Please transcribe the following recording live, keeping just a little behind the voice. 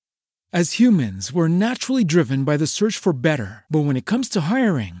As humans, we're naturally driven by the search for better. But when it comes to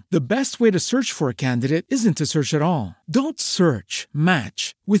hiring, the best way to search for a candidate isn't to search at all. Don't search,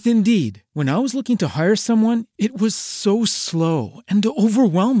 match with Indeed. When I was looking to hire someone, it was so slow and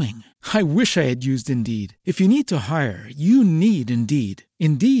overwhelming. I wish I had used Indeed. If you need to hire, you need Indeed.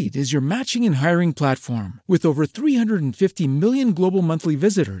 Indeed is your matching and hiring platform with over 350 million global monthly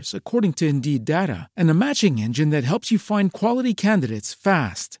visitors, according to Indeed data, and a matching engine that helps you find quality candidates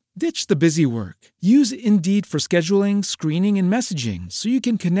fast. Ditch the busy work. Use Indeed for scheduling, screening, and messaging so you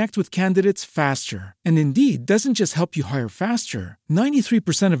can connect with candidates faster. And Indeed doesn't just help you hire faster.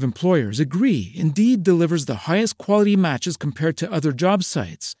 93% of employers agree Indeed delivers the highest quality matches compared to other job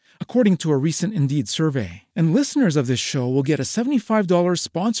sites, according to a recent Indeed survey. And listeners of this show will get a $75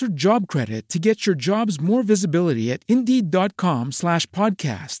 sponsored job credit to get your jobs more visibility at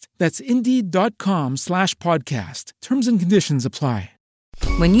Indeed.com/podcast. That's Indeed.com/podcast. Terms and conditions apply.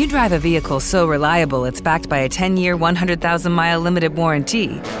 When you drive a vehicle so reliable it's backed by a 10-year, 100,000-mile limited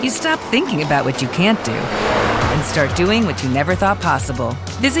warranty, you stop thinking about what you can't do and start doing what you never thought possible.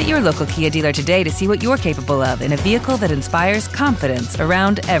 Visit your local Kia dealer today to see what you're capable of in a vehicle that inspires confidence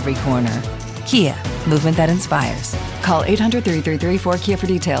around every corner. Kia, movement that inspires. Call 800-333-4KIA for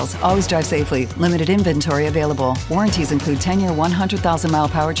details. Always drive safely. Limited inventory available. Warranties include 10-year, 100,000-mile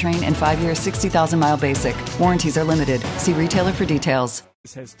powertrain and 5-year, 60,000-mile basic. Warranties are limited. See retailer for details.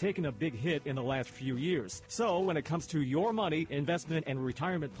 Has taken a big hit in the last few years. So when it comes to your money, investment, and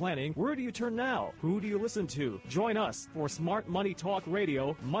retirement planning, where do you turn now? Who do you listen to? Join us for Smart Money Talk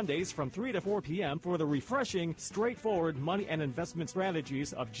Radio, Mondays from 3 to 4 p.m. for the refreshing, straightforward money and investment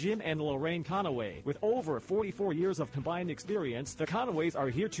strategies of Jim and Lorraine Conaway. With over 44 years of combined experience, the Conaways are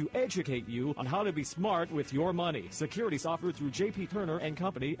here to educate you on how to be smart with your money. Securities offered through J.P. Turner &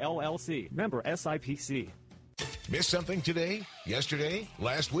 Company, LLC. Member SIPC. Missed something today, yesterday,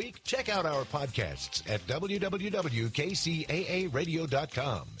 last week? Check out our podcasts at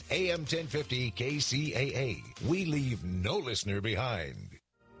www.kcaaradio.com. AM 1050 KCAA. We leave no listener behind.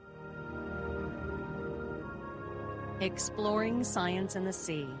 Exploring science in the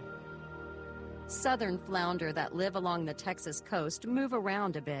sea. Southern flounder that live along the Texas coast move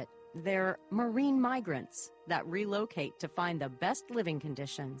around a bit. They're marine migrants that relocate to find the best living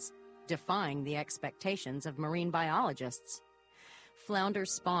conditions, defying the expectations of marine biologists.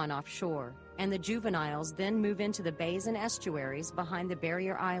 Flounders spawn offshore, and the juveniles then move into the bays and estuaries behind the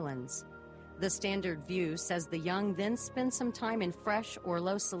barrier islands. The Standard View says the young then spend some time in fresh or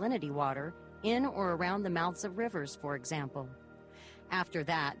low salinity water in or around the mouths of rivers, for example. After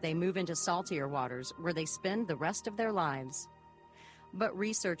that, they move into saltier waters where they spend the rest of their lives. But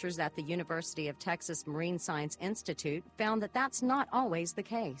researchers at the University of Texas Marine Science Institute found that that's not always the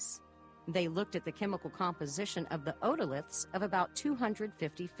case. They looked at the chemical composition of the otoliths of about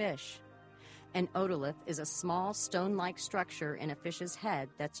 250 fish. An otolith is a small stone-like structure in a fish's head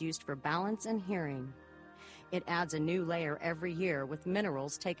that's used for balance and hearing. It adds a new layer every year with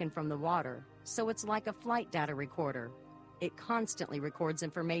minerals taken from the water, so it's like a flight data recorder. It constantly records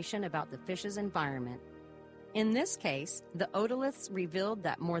information about the fish's environment. In this case, the otoliths revealed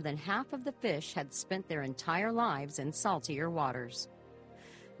that more than half of the fish had spent their entire lives in saltier waters.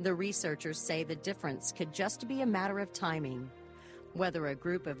 The researchers say the difference could just be a matter of timing. Whether a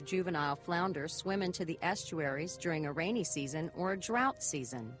group of juvenile flounder swim into the estuaries during a rainy season or a drought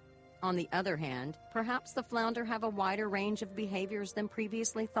season. On the other hand, perhaps the flounder have a wider range of behaviors than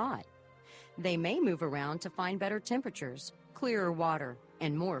previously thought. They may move around to find better temperatures, clearer water,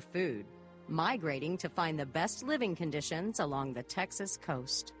 and more food, migrating to find the best living conditions along the Texas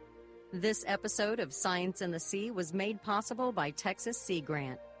coast. This episode of Science in the Sea was made possible by Texas Sea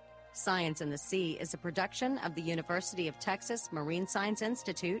Grant. Science in the Sea is a production of the University of Texas Marine Science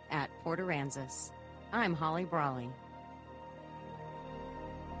Institute at Port Aransas. I'm Holly Brawley.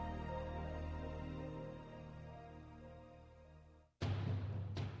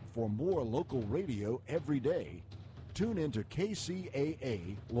 For more local radio every day, tune into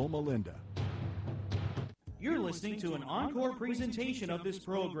KCAA Loma Linda. You're listening to an encore presentation of this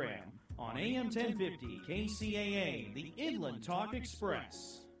program on AM 1050 KCAA, the Inland Talk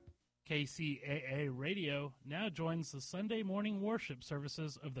Express. KCAA Radio now joins the Sunday morning worship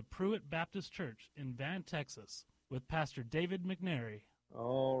services of the Pruitt Baptist Church in Van, Texas, with Pastor David McNary.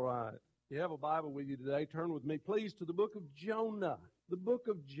 All right. If you have a Bible with you today, turn with me, please, to the book of Jonah. The book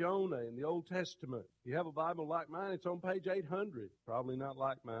of Jonah in the Old Testament. If you have a Bible like mine, it's on page 800. Probably not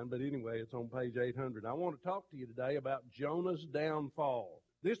like mine, but anyway, it's on page 800. I want to talk to you today about Jonah's downfall.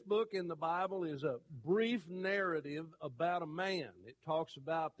 This book in the Bible is a brief narrative about a man. It talks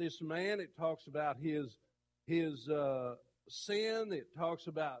about this man. It talks about his sin, it talks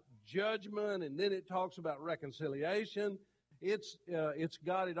about judgment, and then it talks about reconciliation. It's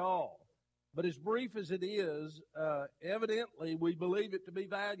got it all. But as brief as it is, evidently we believe it to be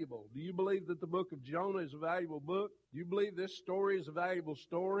valuable. Do you believe that the book of Jonah is a valuable book? Do you believe this story is a valuable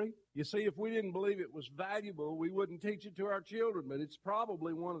story? You see, if we didn't believe it was valuable, we wouldn't teach it to our children. But it's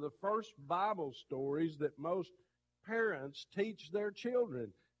probably one of the first Bible stories that most parents teach their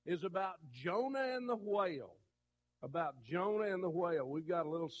children, is about Jonah and the whale. About Jonah and the whale. We've got a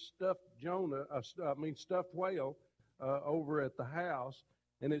little stuffed whale over at the house.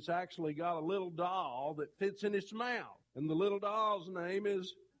 And it's actually got a little doll that fits in its mouth. And the little doll's name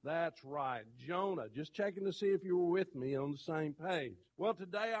is, that's right, Jonah. Just checking to see if you were with me on the same page. Well,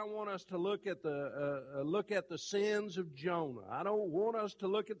 today I want us to look at the sins of Jonah. I don't want us to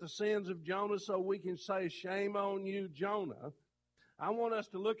look at the sins of Jonah so we can say, shame on you, Jonah. I want us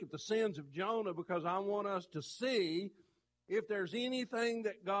to look at the sins of Jonah because I want us to see if there's anything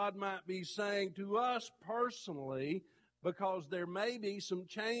that God might be saying to us personally, because there may be some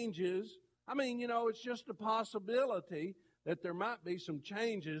changes. I mean, it's just a possibility that there might be some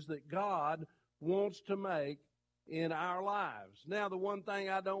changes that God wants to make in our lives. Now, the one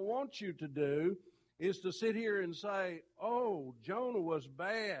thing I don't want you to do is to sit here and say, oh, Jonah was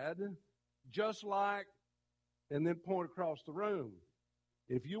bad, just like, and then point across the room.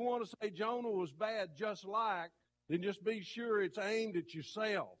 If you want to say Jonah was bad, just like, then just be sure it's aimed at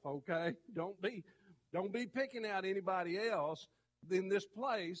yourself, okay? Don't be picking out anybody else in this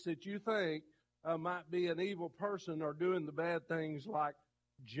place that you think might be an evil person or doing the bad things like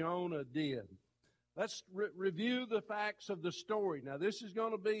Jonah did. Let's review the facts of the story. Now, this is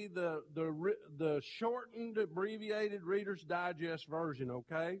going to be the shortened, abbreviated Reader's Digest version,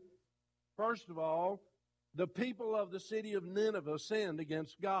 okay? First of all, the people of the city of Nineveh sinned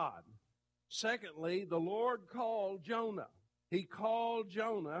against God. Secondly, the Lord called Jonah. He called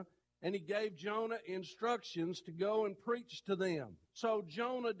Jonah, and he gave Jonah instructions to go and preach to them. So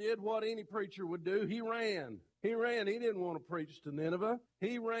Jonah did what any preacher would do. He ran. He didn't want to preach to Nineveh.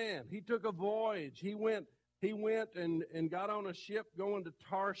 He ran. He took a voyage. He went and got on a ship going to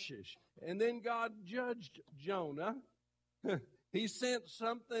Tarshish. And then God judged Jonah. He sent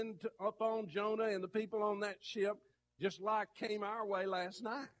something upon Jonah and the people on that ship, just like came our way last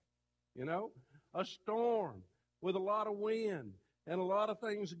night. A storm with a lot of wind and a lot of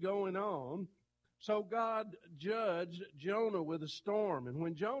things going on. So God judged Jonah with a storm. And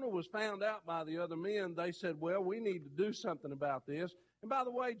when Jonah was found out by the other men, they said, well, we need to do something about this. And by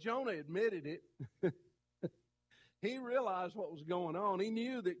the way, Jonah admitted it. He realized what was going on. He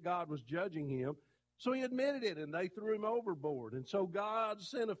knew that God was judging him. So he admitted it, and they threw him overboard. And so God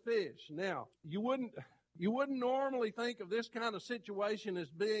sent a fish. Now, you wouldn't normally think of this kind of situation as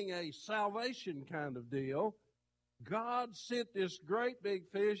being a salvation kind of deal. God sent this great big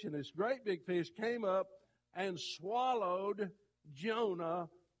fish, and this great big fish came up and swallowed Jonah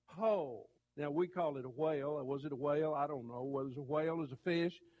whole. Now, we call it a whale. Was it a whale? I don't know whether it was a whale or a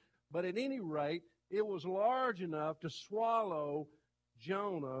fish. But at any rate, it was large enough to swallow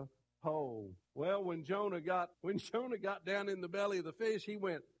Jonah whole. Well, when Jonah got down in the belly of the fish, he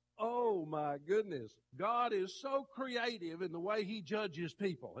went, oh my goodness, God is so creative in the way he judges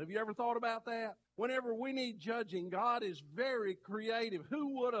people. Have you ever thought about that? Whenever we need judging, God is very creative.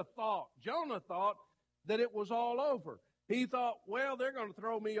 Who would have thought? Jonah thought that it was all over. He thought, well, they're going to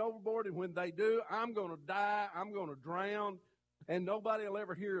throw me overboard, and when they do, I'm going to die, I'm going to drown, and nobody will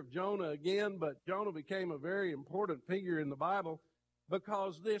ever hear of Jonah again. But Jonah became a very important figure in the Bible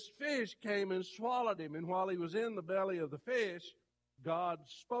because this fish came and swallowed him, and while he was in the belly of the fish, God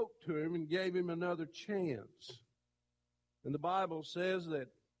spoke to him and gave him another chance. And the Bible says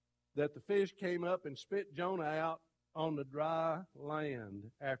that the fish came up and spit Jonah out on the dry land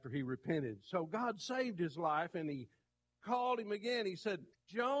after he repented. So God saved his life, and he called him again. He said,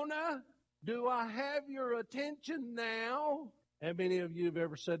 Jonah, do I have your attention now? How many of you have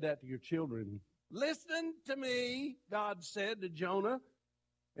ever said that to your children? Listen to me, God said to Jonah.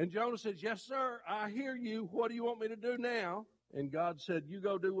 And Jonah says, yes, sir, I hear you. What do you want me to do now? And God said, you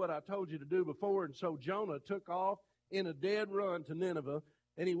go do what I told you to do before. And so Jonah took off in a dead run to Nineveh,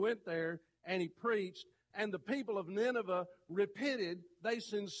 and he went there and he preached. And the people of Nineveh repented. They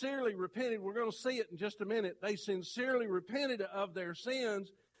sincerely repented. We're going to see it in just a minute. They sincerely repented of their sins.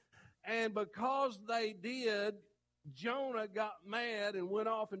 And because they did, Jonah got mad and went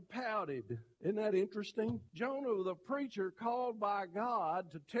off and pouted. Isn't that interesting? Jonah, the preacher called by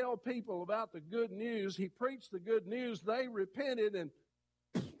God to tell people about the good news. He preached the good news. They repented and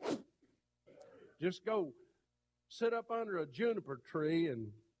just go sit up under a juniper tree and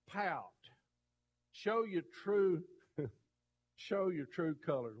pout. Show your true show your true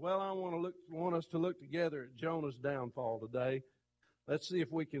colors. Well, I want us to look together at Jonah's downfall today. Let's see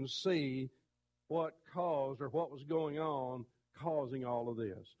if we can see what caused or what was going on causing all of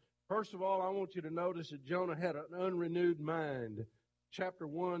this. First of all, I want you to notice that Jonah had an unrenewed mind. Chapter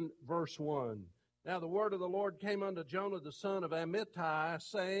 1, verse 1. Now the word of the Lord came unto Jonah the son of Amittai,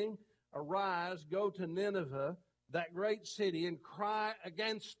 saying, Arise, go to Nineveh, that great city, and cry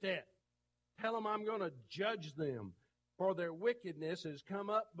against it. Tell them I'm going to judge them, for their wickedness has come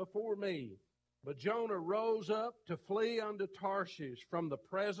up before me. But Jonah rose up to flee unto Tarshish from the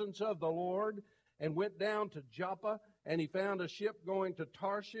presence of the Lord, and went down to Joppa, and he found a ship going to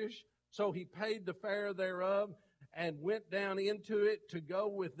Tarshish. So he paid the fare thereof, and went down into it to go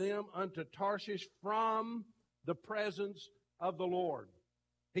with them unto Tarshish from the presence of the Lord.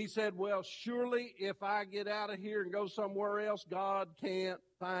 He said, well, surely if I get out of here and go somewhere else, God can't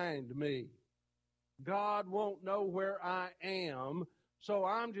find me. God won't know where I am, so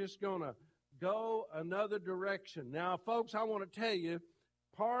I'm just going to go another direction. Now, folks, I want to tell you,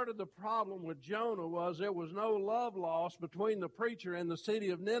 part of the problem with Jonah was there was no love lost between the preacher and the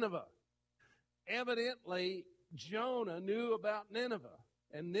city of Nineveh. Evidently, Jonah knew about Nineveh,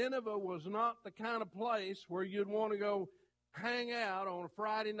 and Nineveh was not the kind of place where you'd want to go hang out on a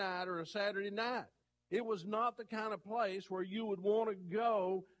Friday night or a Saturday night. It was not the kind of place where you would want to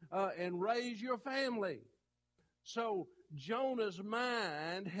go and raise your family. So Jonah's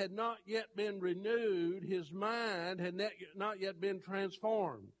mind had not yet been renewed. His mind had not yet been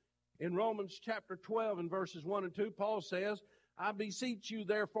transformed. In Romans chapter 12 and verses 1 and 2, Paul says, I beseech you,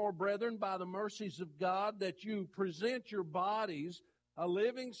 therefore, brethren, by the mercies of God, that you present your bodies a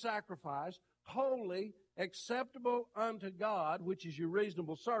living sacrifice, holy, acceptable unto God, which is your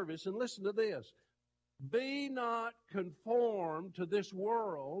reasonable service. And listen to this. Be not conformed to this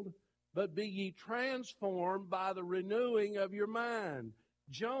world, but be ye transformed by the renewing of your mind.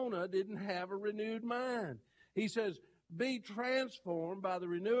 Jonah didn't have a renewed mind. He says, be transformed by the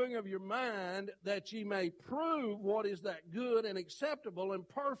renewing of your mind, that ye may prove what is that good and acceptable and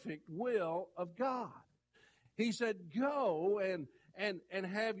perfect will of God. He said, go and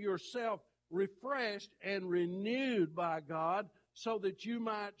have yourself refreshed and renewed by God, so that you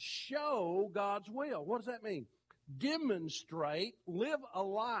might show God's will. What does that mean? Demonstrate, live a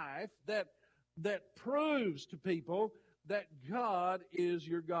life that proves to people that God is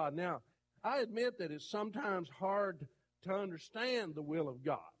your God. Now, I admit that it's sometimes hard to understand the will of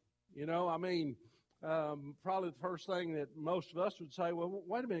God. You know, I mean, probably the first thing that most of us would say, well,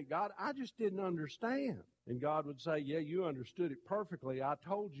 wait a minute, God, I just didn't understand. And God would say, yeah, you understood it perfectly. I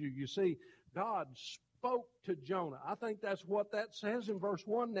told you. You see, God spoke to Jonah. I think that's what that says in verse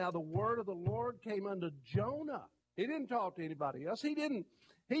 1. Now the word of the Lord came unto Jonah. He didn't talk to anybody else. He didn't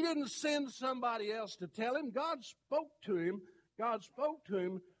send somebody else to tell him. God spoke to him. God spoke to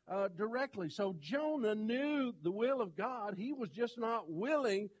him directly. So Jonah knew the will of God. He was just not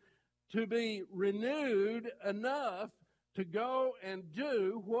willing to be renewed enough to go and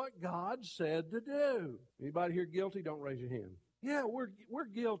do what God said to do. Anybody here guilty? Don't raise your hand. Yeah, we're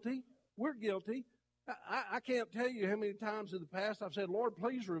guilty. We're guilty. I can't tell you how many times in the past I've said, Lord,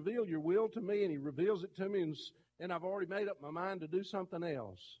 please reveal your will to me, and he reveals it to me, and I've already made up my mind to do something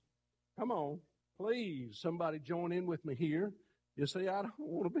else. Come on. Please, somebody join in with me here. You see, I don't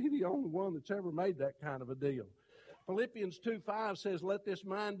want to be the only one that's ever made that kind of a deal. Philippians 2:5 says, let this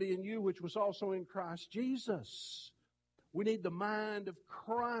mind be in you, which was also in Christ Jesus. We need the mind of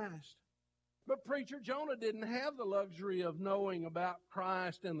Christ. But preacher, Jonah didn't have the luxury of knowing about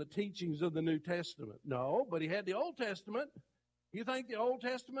Christ and the teachings of the New Testament. No, but he had the Old Testament. You think the Old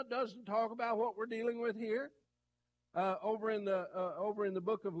Testament doesn't talk about what we're dealing with here? Over in the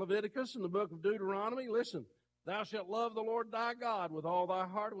book of Leviticus and the book of Deuteronomy, listen, thou shalt love the Lord thy God with all thy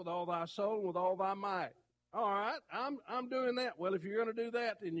heart, with all thy soul, and with all thy might. All right, I'm doing that. Well, if you're going to do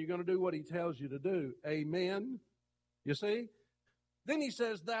that, then you're going to do what he tells you to do. Amen. You see? Then he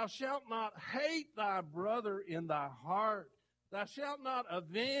says, thou shalt not hate thy brother in thy heart. Thou shalt not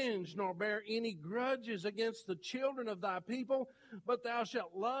avenge nor bear any grudges against the children of thy people, but thou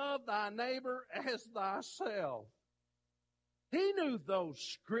shalt love thy neighbor as thyself. He knew those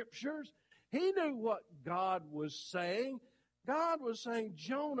scriptures. He knew what God was saying. God was saying,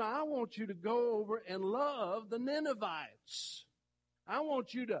 Jonah, I want you to go over and love the Ninevites. I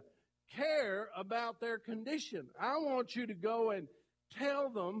want you to care about their condition. I want you to go and tell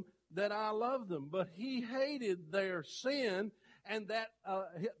them that I love them. But he hated their sin, and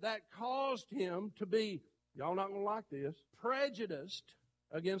that caused him to be, y'all not going to like this, prejudiced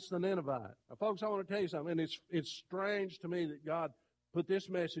against the Ninevite. Now, folks, I want to tell you something. It's strange to me that God put this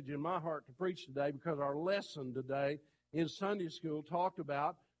message in my heart to preach today, because our lesson today in Sunday school talked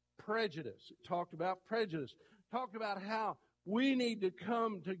about prejudice. It talked about prejudice. Talked about how we need to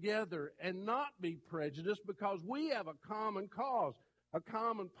come together and not be prejudiced because we have a common cause, a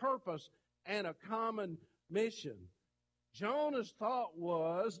common purpose, and a common mission. Jonah's thought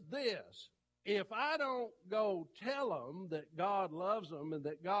was this: if I don't go tell them that God loves them and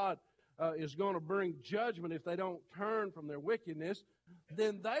that God is going to bring judgment if they don't turn from their wickedness,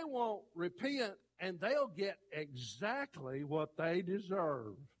 then they won't repent and they'll get exactly what they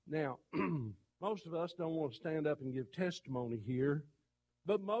deserve. Now, most of us don't want to stand up and give testimony here,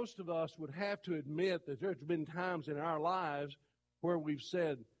 but most of us would have to admit that there's been times in our lives where we've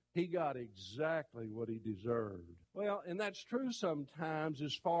said, he got exactly what he deserved. Well, and that's true sometimes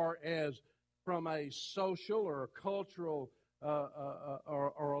as far as from a social or a cultural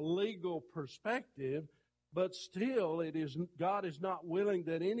or a legal perspective, but still it is God is not willing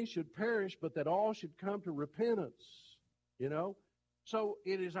that any should perish, but that all should come to repentance. You know? So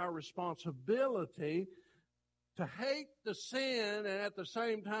it is our responsibility to hate the sin and at the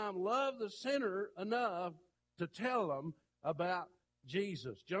same time love the sinner enough to tell them about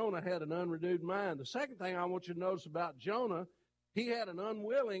Jesus. Jonah had an unrenewed mind. The second thing I want you to notice about Jonah, he had an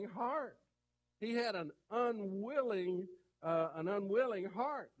unwilling heart. He had an unwilling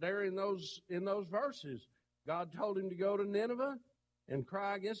heart there in those verses. God told him to go to Nineveh and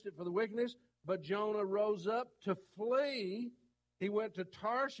cry against it for the wickedness, but Jonah rose up to flee. He went to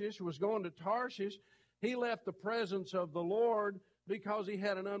Tarshish, was going to Tarshish. He left the presence of the Lord because he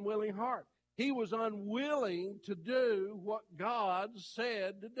had an unwilling heart. He was unwilling to do what God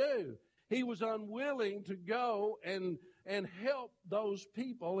said to do. He was unwilling to go and help those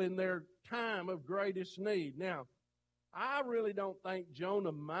people in their time of greatest need. Now, I really don't think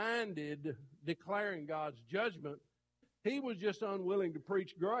Jonah minded declaring God's judgment. He was just unwilling to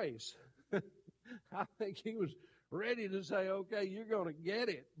preach grace. I think he was ready to say, okay, you're going to get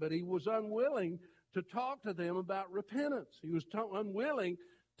it. But he was unwilling to talk to them about repentance. He was unwilling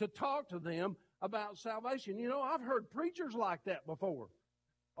to talk to them about salvation. You know, I've heard preachers like that before.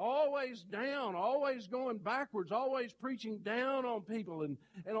 Always down, always going backwards, always preaching down on people and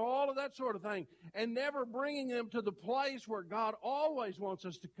all of that sort of thing, and never bringing them to the place where God always wants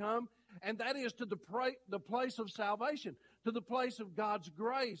us to come, and that is to the place of salvation, to the place of God's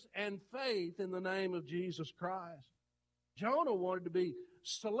grace and faith in the name of Jesus Christ. Jonah wanted to be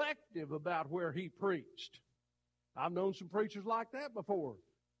selective about where he preached. I've known some preachers like that before.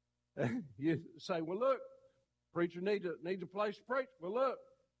 You say, well, look, preacher needs a place to preach. Well, look,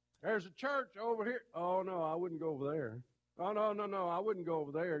 there's a church over here. Oh, no, I wouldn't go over there. Oh, no, I wouldn't go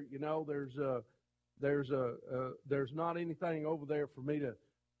over there. You know, there's not anything over there for me to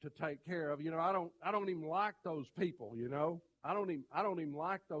take care of. You know, I don't even like those people, you know. I don't even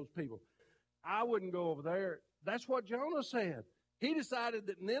like those people. I wouldn't go over there. That's what Jonah said. He decided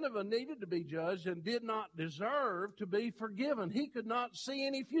that Nineveh needed to be judged and did not deserve to be forgiven. He could not see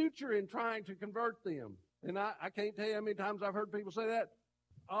any future in trying to convert them. And I can't tell you how many times I've heard people say that.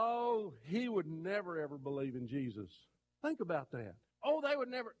 Oh, he would never, ever believe in Jesus. Think about that. Oh, they would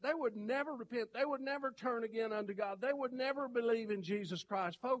never repent. They would never turn again unto God. They would never believe in Jesus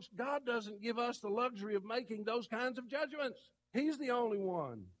Christ. Folks, God doesn't give us the luxury of making those kinds of judgments. He's the only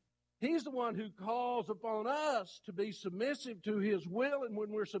one. He's the one who calls upon us to be submissive to His will, and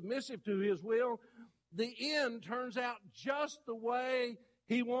when we're submissive to His will, the end turns out just the way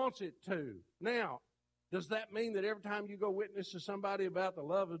He wants it to. Now, does that mean that every time you go witness to somebody about the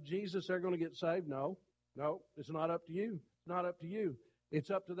love of Jesus, they're going to get saved? No, it's not up to you. It's not up to you. It's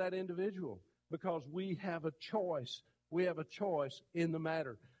up to that individual, because we have a choice. We have a choice in the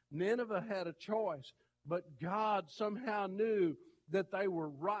matter. Nineveh had a choice, but God somehow knew that they were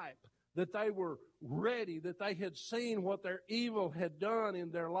ripe, that they were ready, that they had seen what their evil had done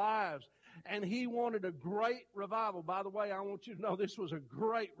in their lives. And He wanted a great revival. By the way, I want you to know this was a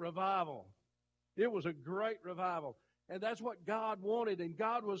great revival. It was a great revival. And that's what God wanted. And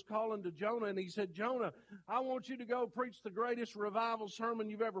God was calling to Jonah, and He said, Jonah, I want you to go preach the greatest revival sermon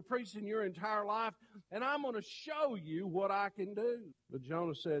you've ever preached in your entire life, and I'm going to show you what I can do. But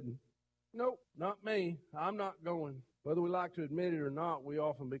Jonah said, nope, not me. I'm not going. Whether we like to admit it or not, we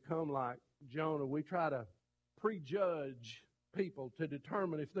often become like Jonah. We try to prejudge people to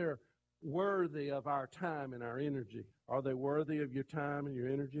determine if they're worthy of our time and our energy. Are they worthy of your time and your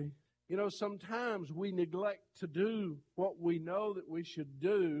energy? You know, sometimes we neglect to do what we know that we should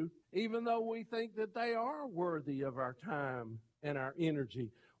do, even though we think that they are worthy of our time and our energy.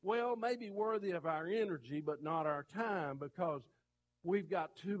 Well, maybe worthy of our energy, but not our time, because we've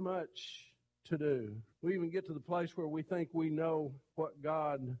got too much to do. We even get to the place where we think we know what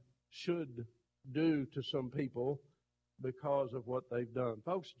God should do to some people, because of what they've done.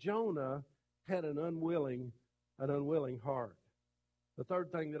 Folks, Jonah had an unwilling heart. The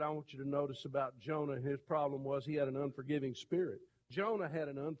third thing that I want you to notice about Jonah and his problem was he had an unforgiving spirit. Jonah had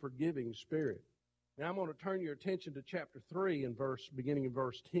an unforgiving spirit. Now I'm going to turn your attention to chapter 3 beginning in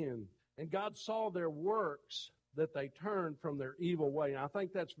verse 10. And God saw their works that they turned from their evil way. And I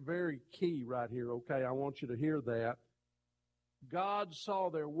think that's very key right here, okay? I want you to hear that. God saw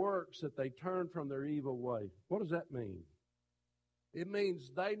their works that they turned from their evil way. What does that mean? It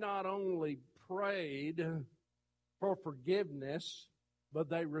means they not only prayed for forgiveness, but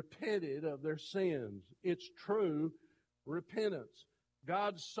they repented of their sins. It's true repentance.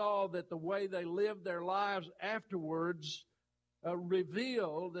 God saw that the way they lived their lives afterwards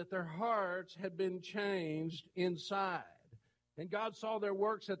revealed that their hearts had been changed inside. And God saw their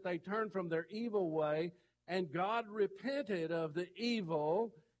works that they turned from their evil way, and God repented of the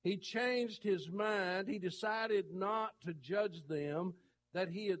evil. He changed his mind. He decided not to judge them, that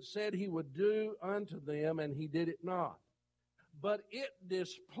he had said he would do unto them, and he did it not. But it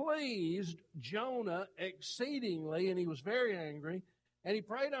displeased Jonah exceedingly, and he was very angry. And he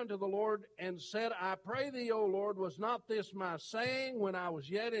prayed unto the Lord and said, I pray thee, O Lord, was not this my saying when I was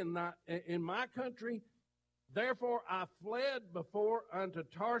yet in my country? Therefore I fled before unto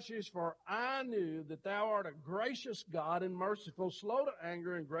Tarshish, for I knew that thou art a gracious God and merciful, slow to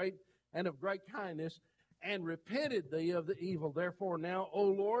anger and of great kindness, and repented thee of the evil. Therefore now, O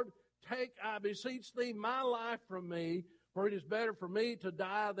Lord, take, I beseech thee, my life from me, for it is better for me to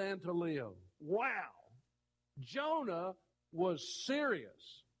die than to live. Wow! Jonah was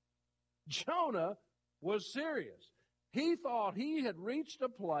serious. Jonah was serious. He thought he had reached a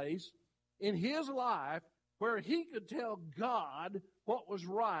place in his life where he could tell God what was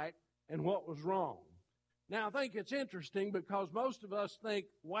right and what was wrong. Now, I think it's interesting because most of us think,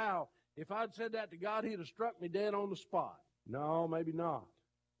 wow, if I'd said that to God, he'd have struck me dead on the spot. No, maybe not.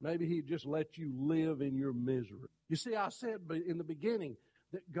 Maybe he'd just let you live in your misery. You see, I said in the beginning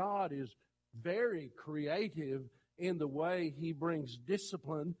that God is very creative in the way he brings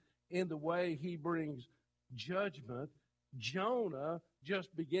discipline, in the way he brings judgment. Jonah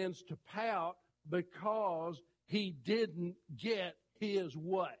just begins to pout because he didn't get his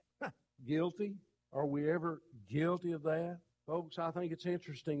way. Guilty? Are we ever guilty of that? Folks, I think it's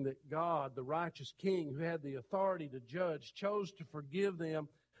interesting that God, the righteous king who had the authority to judge, chose to forgive them,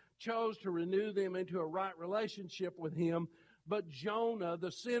 chose to renew them into a right relationship with him. But Jonah,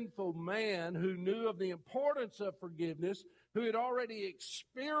 the sinful man who knew of the importance of forgiveness, who had already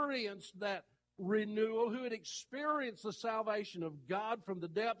experienced that renewal, who had experienced the salvation of God from the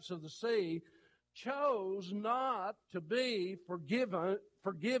depths of the sea, chose not to be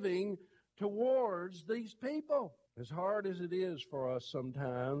forgiving towards these people. As hard as it is for us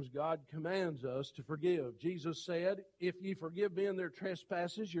sometimes, God commands us to forgive. Jesus said, if ye forgive men their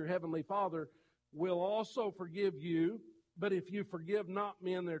trespasses, your heavenly Father will also forgive you. But if you forgive not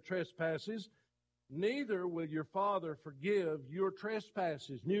men their trespasses, neither will your Father forgive your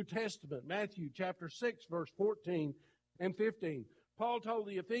trespasses. New Testament, Matthew chapter 6, verse 14 and 15. Paul told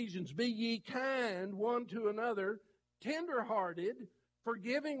the Ephesians, be ye kind one to another, tender-hearted,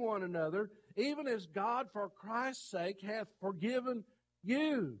 forgiving one another, even as God for Christ's sake hath forgiven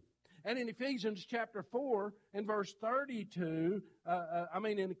you. And in Ephesians chapter 4 and verse 32,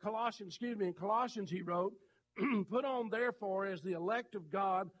 in Colossians he wrote, put on therefore as the elect of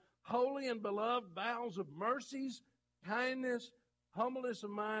God, holy and beloved bowels of mercies, kindness, humbleness of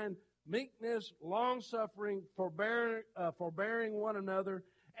mind, meekness, long-suffering, forbearing one another,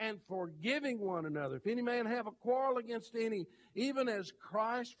 and forgiving one another. If any man have a quarrel against any, even as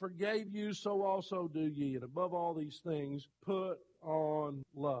Christ forgave you, so also do ye. And above all these things, put on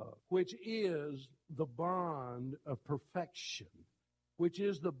love, which is the bond of perfection, which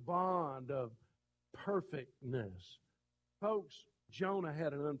is the bond of perfectness. Folks, Jonah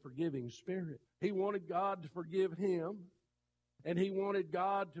had an unforgiving spirit. He wanted God to forgive him, and he wanted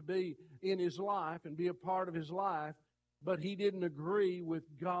God to be in his life and be a part of his life, but he didn't agree with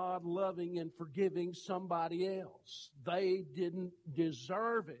God loving and forgiving somebody else. They didn't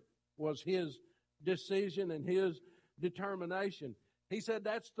deserve it, was his decision and his determination. He said,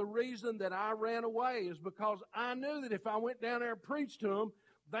 that's the reason that I ran away, is because I knew that if I went down there and preached to them,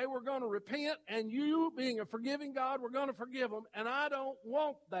 they were going to repent, and you, being a forgiving God, were going to forgive them, and I don't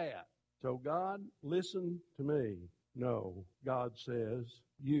want that. So God, listen to me. No, God says,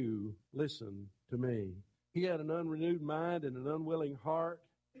 you listen to me. He had an unrenewed mind and an unwilling heart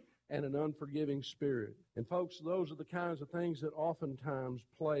and an unforgiving spirit. And folks, those are the kinds of things that oftentimes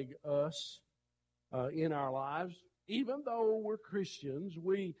plague us in our lives. Even though we're Christians,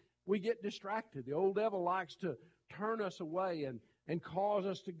 we get distracted. The old devil likes to turn us away and cause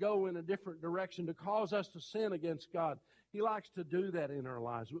us to go in a different direction, to cause us to sin against God. He likes to do that in our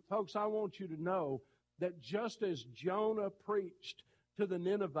lives. But folks, I want you to know that just as Jonah preached to the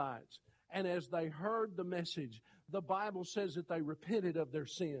Ninevites, and as they heard the message, the Bible says that they repented of their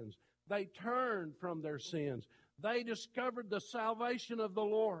sins. They turned from their sins. They discovered the salvation of the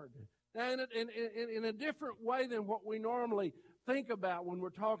Lord. And in a different way than what we normally think about when we're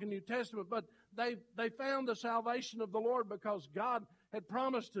talking New Testament. But they found the salvation of the Lord because God had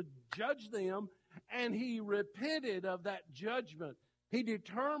promised to judge them, and He repented of that judgment. He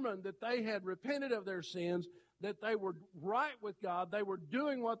determined that they had repented of their sins, that they were right with God, they were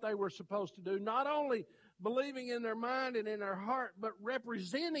doing what they were supposed to do, not only believing in their mind and in their heart, but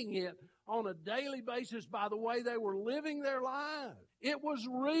representing it on a daily basis by the way they were living their lives. It was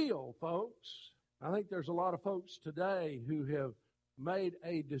real, folks. I think there's a lot of folks today who have made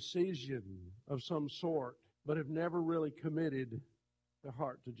a decision of some sort, but have never really committed their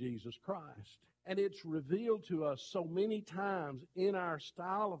heart to Jesus Christ. And it's revealed to us so many times in our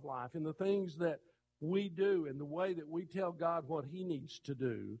style of life, in the things that we do, in the way that we tell God what He needs to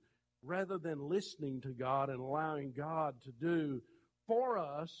do, rather than listening to God and allowing God to do for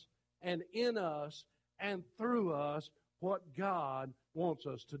us and in us and through us what God wants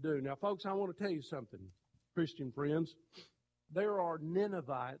us to do. Now, folks, I want to tell you something, Christian friends. There are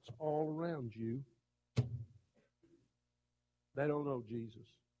Ninevites all around you. They don't know Jesus.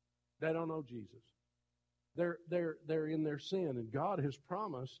 They don't know Jesus. They're in their sin, and God has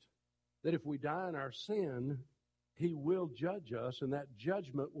promised that if we die in our sin, He will judge us, and that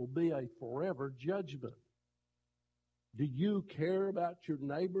judgment will be a forever judgment. Do you care about your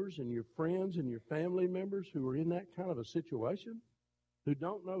neighbors and your friends and your family members who are in that kind of a situation, who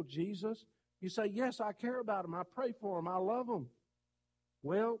don't know Jesus? You say, yes, I care about them. I pray for them. I love them.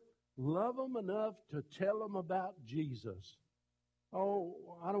 Well, love them enough to tell them about Jesus.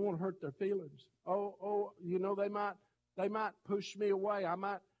 Oh, I don't want to hurt their feelings. Oh, you know, they might push me away. I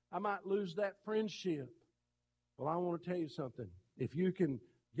might lose that friendship. Well, I want to tell you something. If you can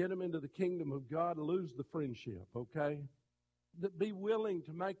get them into the kingdom of God, lose the friendship, okay? Be willing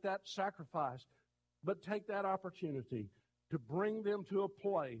to make that sacrifice, but take that opportunity to bring them to a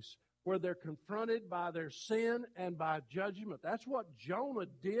place where they're confronted by their sin and by judgment. That's what Jonah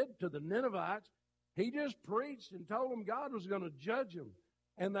did to the Ninevites. He just preached and told them God was going to judge them.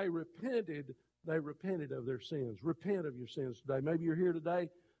 And they repented. They repented of their sins. Repent of your sins today. Maybe you're here today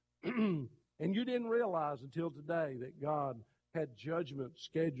and you didn't realize until today that God had judgment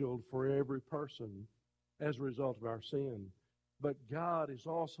scheduled for every person as a result of our sin. But God is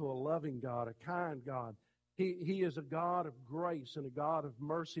also a loving God, a kind God. He is a God of grace and a God of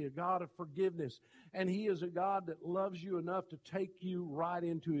mercy, a God of forgiveness. And He is a God that loves you enough to take you right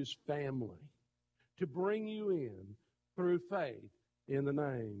into His family, to bring you in through faith in the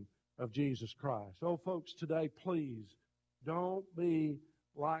name of Jesus Christ. Oh, folks, today, please don't be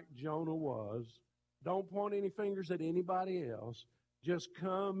like Jonah was. Don't point any fingers at anybody else. Just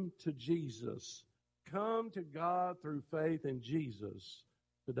come to Jesus. Come to God through faith in Jesus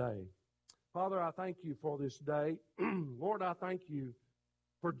today. Father, I thank You for this day. Lord, I thank You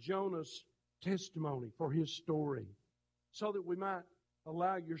for Jonah's testimony, for his story, so that we might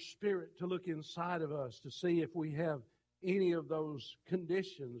allow Your Spirit to look inside of us to see if we have any of those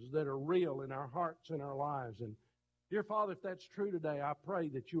conditions that are real in our hearts and our lives. And dear Father, if that's true today, I pray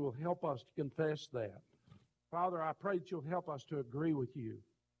that You will help us to confess that. Father, I pray that You'll help us to agree with You.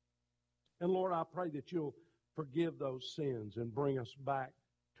 And Lord, I pray that You'll forgive those sins and bring us back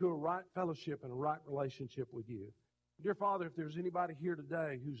to a right fellowship and a right relationship with You. Dear Father, if there's anybody here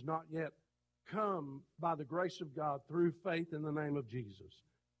today who's not yet come by the grace of God through faith in the name of Jesus,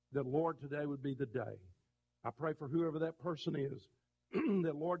 that, Lord, today would be the day. I pray for whoever that person is,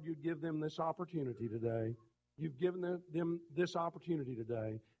 that, Lord, You'd give them this opportunity today. You've given them this opportunity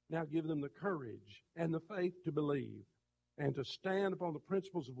today. Now give them the courage and the faith to believe and to stand upon the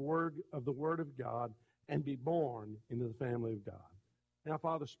principles of the Word of God and be born into the family of God. Now,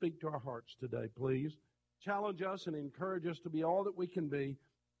 Father, speak to our hearts today, please. Challenge us and encourage us to be all that we can be,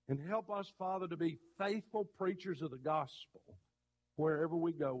 and help us, Father, to be faithful preachers of the gospel wherever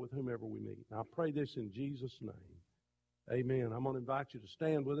we go with whomever we meet. And I pray this in Jesus' name. Amen. I'm going to invite you to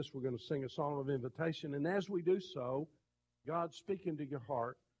stand with us. We're going to sing a song of invitation. And as we do so, God's speaking to your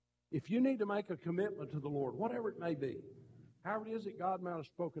heart. If you need to make a commitment to the Lord, whatever it may be, however it is that God might have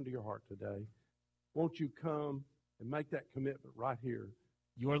spoken to your heart today, won't you come and make that commitment right here?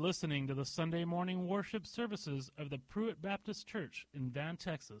 You are listening to the Sunday morning worship services of the Pruitt Baptist Church in Van,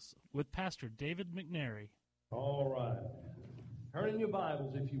 Texas, with Pastor David McNary. All right. Turn in your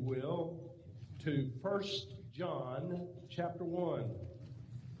Bibles, if you will, to 1 John chapter 1.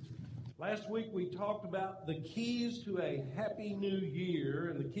 Last week we talked about the keys to a happy new year,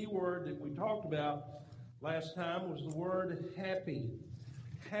 and the key word that we talked about last time was the word happy.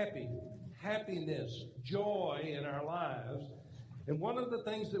 Happy, happiness, joy in our lives. And one of the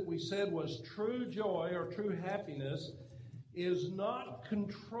things that we said was true joy or true happiness is not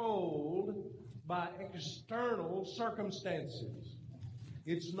controlled by external circumstances.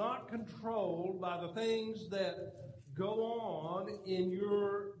 It's not controlled by the things that go on in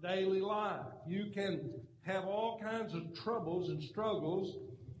your daily life. You can have all kinds of troubles and struggles,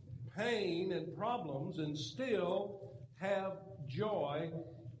 pain and problems, and still have joy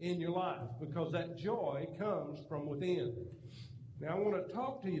in your life, because that joy comes from within. Now I want to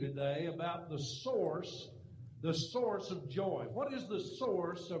talk to you today about the source of joy. What is the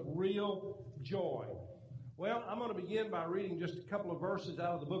source of real joy? Well, I'm going to begin by reading just a couple of verses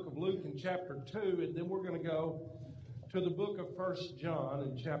out of the book of Luke in chapter 2, and then we're going to go to the book of 1 John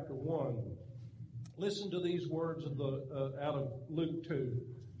in chapter 1. Listen to these words out of Luke 2.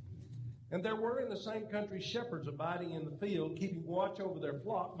 And there were in the same country shepherds abiding in the field, keeping watch over their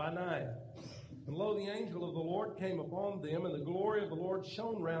flock by night. And lo, the angel of the Lord came upon them, and the glory of the Lord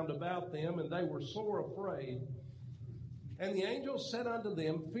shone round about them, and they were sore afraid. And the angel said unto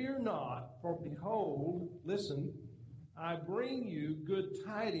them, Fear not, for behold, listen, I bring you good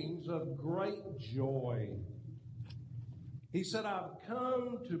tidings of great joy. He said, I've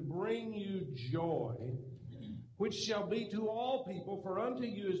come to bring you joy, which shall be to all people, for unto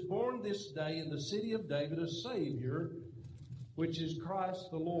you is born this day in the city of David a Savior, which is Christ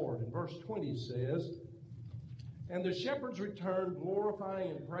the Lord. And verse 20 says, And the shepherds returned,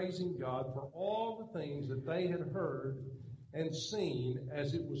 glorifying and praising God for all the things that they had heard and seen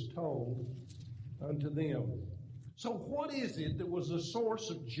as it was told unto them. So what is it that was the source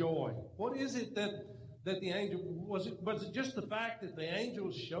of joy? What is it that the angel, was it just the fact that the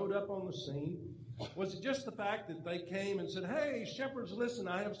angels showed up on the scene? Was it just the fact that they came and said, Hey, shepherds, listen,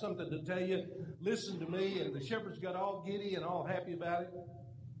 I have something to tell you. Listen to me. And the shepherds got all giddy and all happy about it?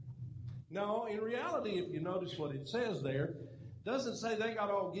 No, in reality, if you notice what it says there, it doesn't say they got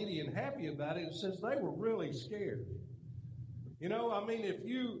all giddy and happy about it. It says they were really scared. You know, I mean, if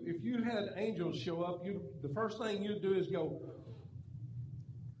you had angels show up, the first thing you'd do is go,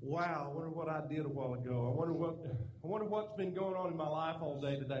 wow, I wonder what I did a while ago. I wonder what's been going on in my life all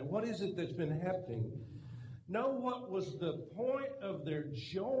day today. What is it that's been happening? Know what was the point of their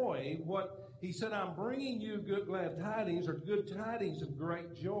joy? What he said, I'm bringing you good glad tidings, or good tidings of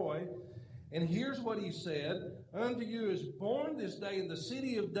great joy. And here's what he said, Unto you is born this day in the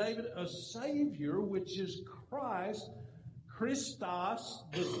city of David a Savior, which is Christ, Christos,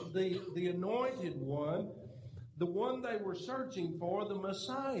 the anointed one, the one they were searching for, the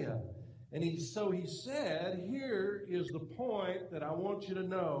Messiah. And so he said, here is the point that I want you to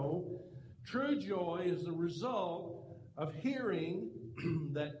know. True joy is the result of hearing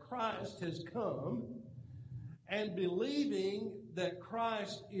that Christ has come and believing that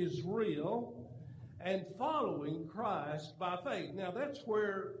Christ is real and following Christ by faith. Now, that's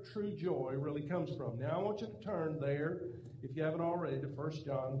where true joy really comes from. Now, I want you to turn there, if you haven't already, to 1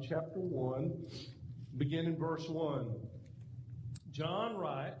 John chapter 1, begin in verse 1. John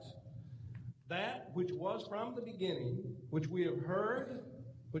writes, That which was from the beginning, which we have heard,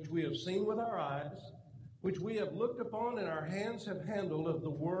 which we have seen with our eyes, which we have looked upon and our hands have handled of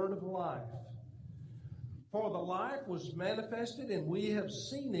the word of life. For the life was manifested, and we have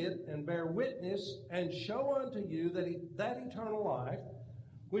seen it, and bear witness, and show unto you that eternal life,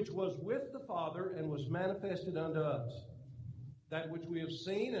 which was with the Father, and was manifested unto us. That which we have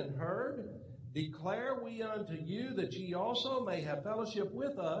seen and heard, declare we unto you, that ye also may have fellowship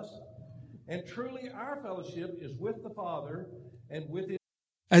with us. And truly our fellowship is with the Father and with His.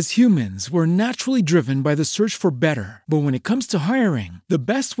 As humans, we're naturally driven by the search for better. But when it comes to hiring, the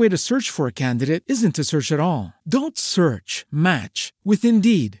best way to search for a candidate isn't to search at all. Don't search, match with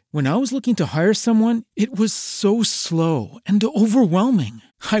Indeed. When I was looking to hire someone, it was so slow and overwhelming.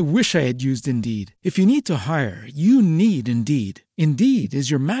 I wish I had used Indeed. If you need to hire, you need Indeed. Indeed is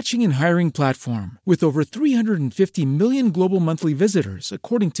your matching and hiring platform with over 350 million global monthly visitors,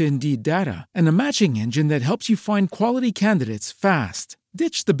 according to Indeed data, and a matching engine that helps you find quality candidates fast.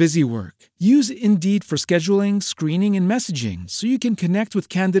 Ditch the busy work. Use Indeed for scheduling, screening, and messaging so you can connect with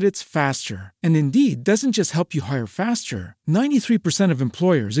candidates faster. And Indeed doesn't just help you hire faster. 93% of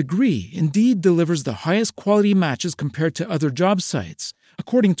employers agree Indeed delivers the highest quality matches compared to other job sites.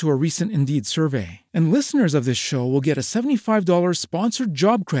 according to a recent Indeed survey. And listeners of this show will get a $75 sponsored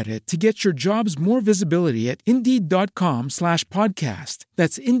job credit to get your jobs more visibility at Indeed.com/podcast.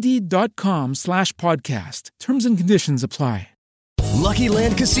 That's Indeed.com/podcast. Terms and conditions apply. Lucky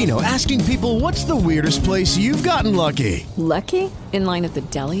Land Casino, asking people, what's the weirdest place you've gotten lucky? Lucky? In line at the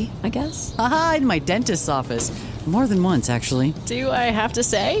deli, I guess? Aha, in my dentist's office. More than once, actually. Do I have to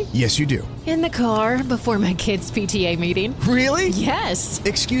say? Yes, you do. In the car before my kids' PTA meeting. Really? Yes.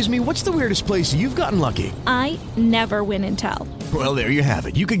 Excuse me, what's the weirdest place you've gotten lucky? I never win and tell. Well, there you have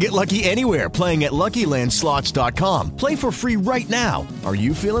it. You can get lucky anywhere, playing at LuckyLandSlots.com. Play for free right now. Are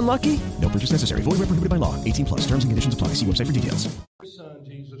you feeling lucky? No purchase necessary. Void where prohibited by law. 18+. Terms and conditions apply. See website for details. Son,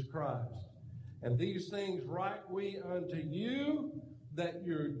 Jesus Christ. And these things write we unto you, that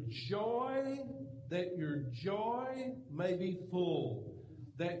your joy may be full.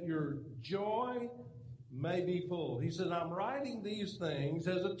 That your joy may be full. He said, I'm writing these things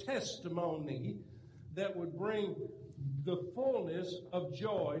as a testimony that would bring the fullness of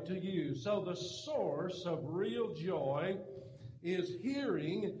joy to you. So the source of real joy is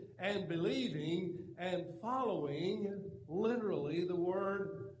hearing and believing and following literally the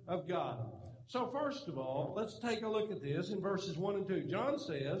Word of God. So first of all, let's take a look at this in verses 1 and 2. John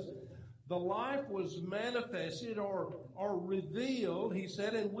says, the life was manifested or revealed, he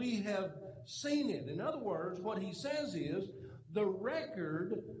said, and we have seen it. In other words, what he says is, the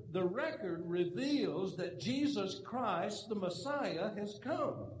record reveals that Jesus Christ, the Messiah, has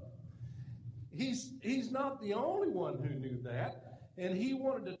come. He's not the only one who knew that, and he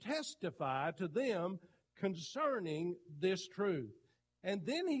wanted to testify to them concerning this truth. And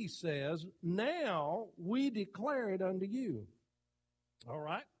then he says, now we declare it unto you. All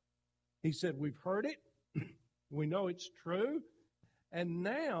right? He said, we've heard it. We know it's true. And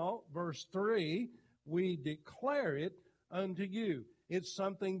now, verse 3, we declare it unto you. It's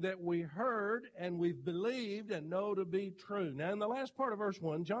something that we heard and we've believed and know to be true. Now, in the last part of verse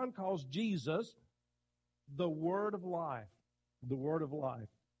 1, John calls Jesus the Word of life. The Word of life.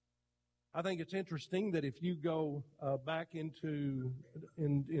 I think it's interesting that if you go back into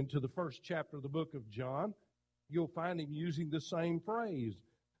the first chapter of the book of John, you'll find him using the same phrase.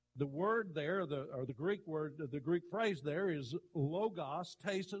 The word there, the Greek word, the Greek phrase there is logos,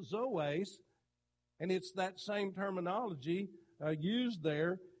 tes, zoes, and it's that same terminology used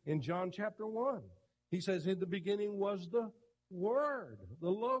there in John chapter 1. He says, in the beginning was the Word, the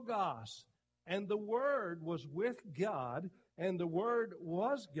logos, and the Word was with God, and the Word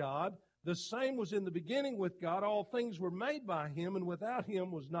was God. The same was in the beginning with God. All things were made by Him, and without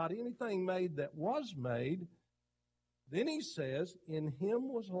Him was not anything made that was made. Then he says, in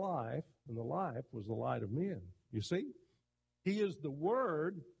Him was life, and the life was the light of men. You see? He is the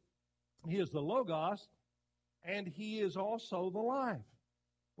Word, He is the Logos, and He is also the life.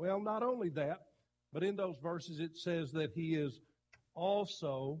 Well, not only that, but in those verses it says that He is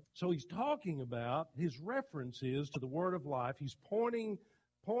also, so He's talking about, His reference is to the Word of life. He's pointing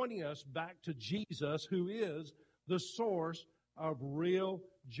us back to Jesus, who is the source of real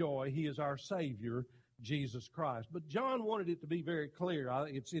joy. He is our Savior, Jesus Christ. But John wanted it to be very clear.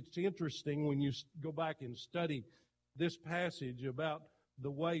 It's interesting when you go back and study this passage about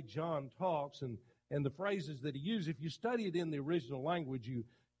the way John talks and the phrases that he uses. If you study it in the original language,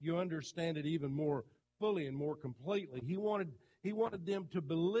 you understand it even more fully and more completely. He wanted them to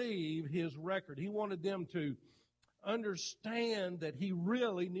believe his record. He wanted them to understand that he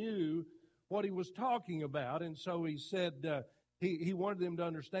really knew what he was talking about. And so he said he wanted them to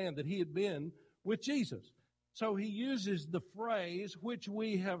understand that he had been with Jesus. So he uses the phrase, which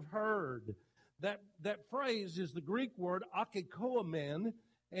we have heard. That phrase is the Greek word akikoamen,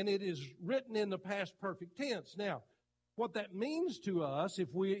 and it is written in the past perfect tense. Now, what that means to us,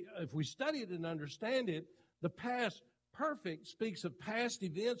 if we study it and understand it, the past perfect speaks of past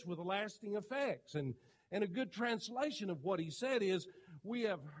events with lasting effects. And a good translation of what he said is, we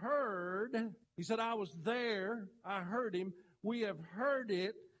have heard, he said, I was there, I heard him, we have heard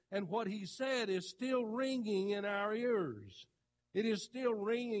it, and what he said is still ringing in our ears. It is still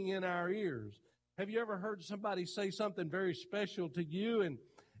ringing in our ears. Have you ever heard somebody say something very special to you,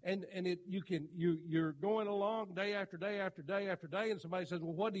 and you're going along day after day after day after day, and somebody says,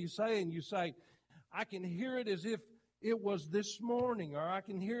 well, what do you say? And you say, I can hear it as if it was this morning, or I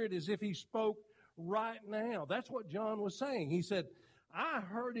can hear it as if he spoke right now. That's what John was saying. He said, I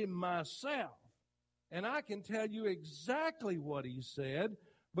heard him myself, and I can tell you exactly what he said,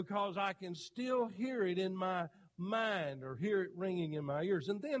 because I can still hear it in my mind or hear it ringing in my ears.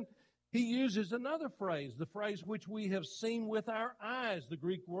 And then he uses another phrase, the phrase which we have seen with our eyes. The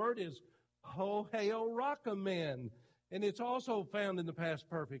Greek word is hoheorachamen, And it's also found in the past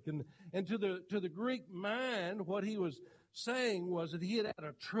perfect. And to the Greek mind, what he was saying was that he had had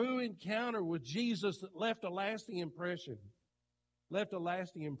a true encounter with Jesus that left a lasting impression. Left a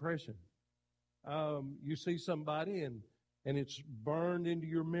lasting impression. You see somebody and it's burned into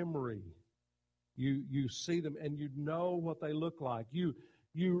your memory. You see them and you know what they look like. You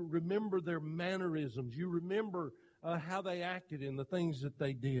remember their mannerisms. You remember how they acted and the things that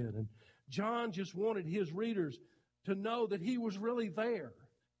they did. And John just wanted his readers to know that he was really there,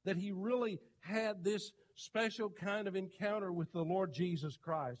 that he really had this special kind of encounter with the Lord Jesus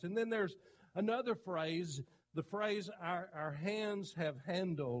Christ. And then there's another phrase, the phrase our hands have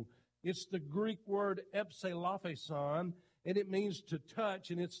handled. It's the Greek word epsilopheson, and it means to touch,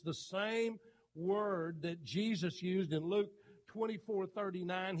 and it's the same word that Jesus used in Luke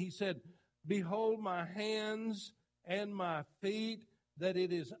 24:39. He said, "Behold my hands and my feet, that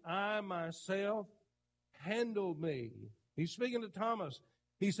it is I myself. Handle me." He's speaking to Thomas.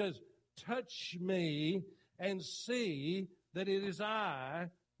 He says, "Touch me and see that it is I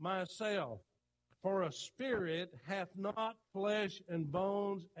myself. For a spirit hath not flesh and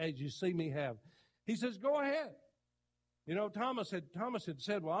bones as you see me have." He says, go ahead. You know, Thomas had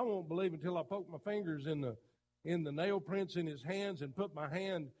said, "Well, I won't believe until I poke my fingers in the nail prints in his hands and put my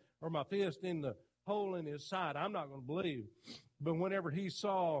hand or my fist in the hole in his side. I'm not going to believe." But whenever he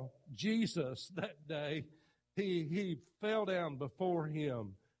saw Jesus that day, he fell down before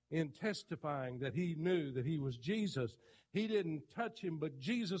him in testifying that he knew that he was Jesus. He didn't touch him, but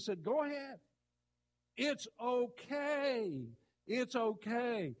Jesus said, "Go ahead. It's okay. It's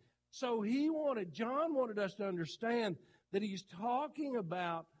okay." So John wanted us to understand that he's talking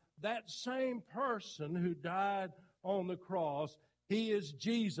about that same person who died on the cross. He is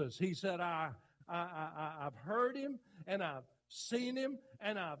Jesus. He said, I've heard him, and I've seen him,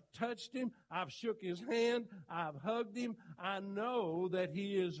 and I've touched him. I've shook his hand. I've hugged him. I know that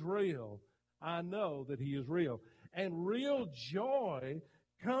he is real. I know that he is real. And real joy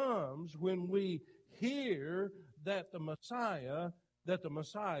comes when we hear that the Messiah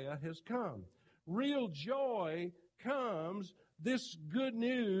has come. Real joy comes, this good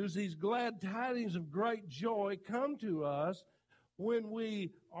news, these glad tidings of great joy come to us when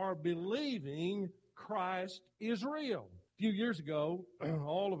we are believing Christ is real. A few years ago,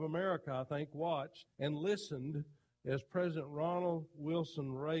 all of America, I think, watched and listened as President Ronald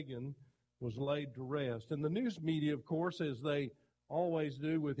Wilson Reagan was laid to rest. And the news media, of course, as they always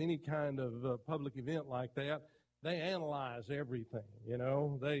do with any kind of public event like that, they analyze everything, you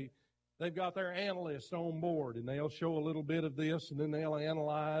know. They've got their analysts on board, and they'll show a little bit of this, and then they'll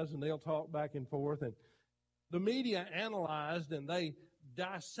analyze, and they'll talk back and forth. And the media analyzed, and they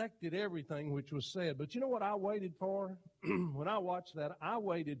dissected everything which was said. But you know what I waited for? When I watched that, I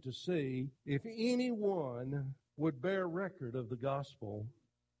waited to see if anyone would bear record of the gospel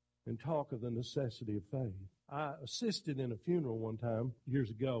and talk of the necessity of faith. I assisted in a funeral one time, years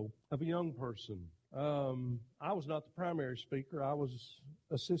ago, of a young person. I was not the primary speaker. I was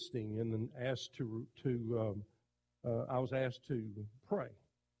assisting and asked I was asked to pray,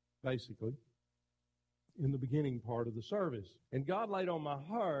 basically, in the beginning part of the service. And God laid on my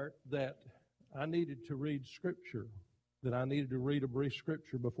heart that I needed to read Scripture, that I needed to read a brief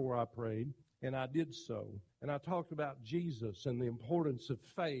Scripture before I prayed, and I did so. And I talked about Jesus and the importance of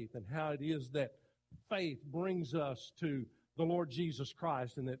faith and how it is that faith brings us to the Lord Jesus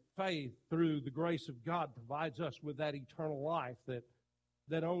Christ, and that faith, through the grace of God, provides us with that eternal life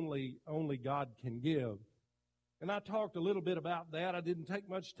that only God can give. And I talked a little bit about that. I didn't take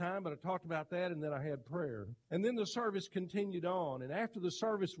much time, but I talked about that, and then I had prayer. And then the service continued on. And after the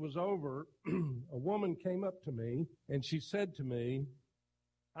service was over, a woman came up to me, and she said to me,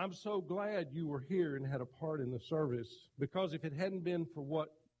 "I'm so glad you were here and had a part in the service, because if it hadn't been for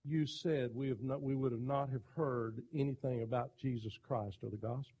what you said, we would have not have heard anything about Jesus Christ or the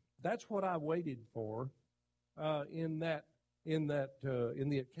gospel." That's what I waited for in the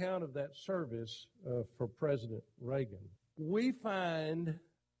account of that service for President Reagan. We find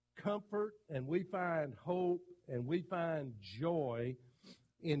comfort and we find hope and we find joy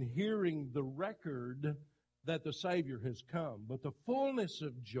in hearing the record that the Savior has come. But the fullness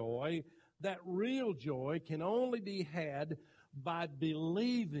of joy, that real joy, can only be had by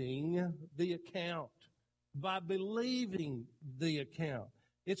believing the account. By believing the account.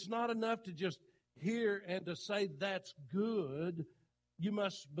 It's not enough to just hear and to say that's good. You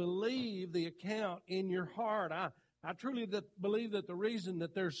must believe the account in your heart. I truly believe that the reason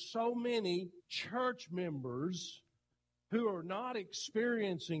that there's so many church members who are not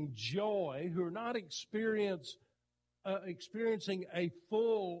experiencing joy, who are not experiencing a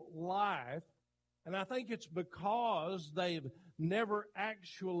full life, And I think it's because they've never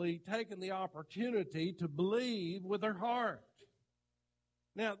actually taken the opportunity to believe with their heart.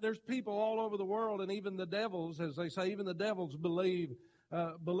 Now, there's people all over the world, and even the devils, as they say, even the devils believe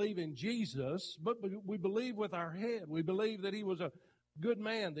in Jesus, but we believe with our head. We believe that he was a good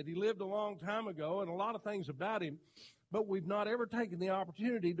man, that he lived a long time ago, and a lot of things about him, but we've not ever taken the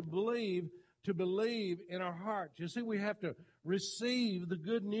opportunity to believe in our hearts. You see, we have to receive the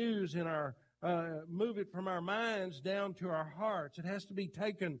good news in our move it from our minds down to our hearts. It has to be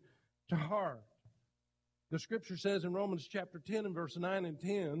taken to heart. The Scripture says in Romans chapter 10 and verse 9 and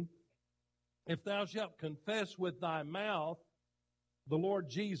 10, if thou shalt confess with thy mouth the Lord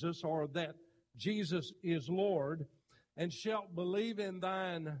Jesus, or that Jesus is Lord, and shalt believe in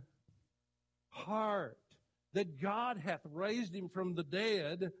thine heart that God hath raised him from the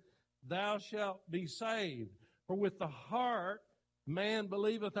dead, thou shalt be saved. For with the heart man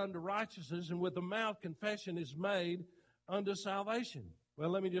believeth unto righteousness, and with the mouth confession is made unto salvation. Well,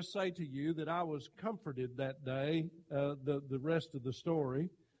 let me just say to you that I was comforted that day, the rest of the story.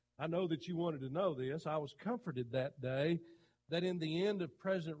 I know that you wanted to know this. I was comforted that day that in the end of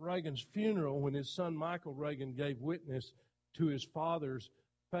President Reagan's funeral, when his son Michael Reagan gave witness to his father's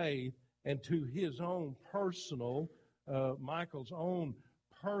faith and to his own personal, Michael's own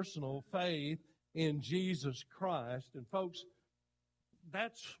personal faith in Jesus Christ. And folks,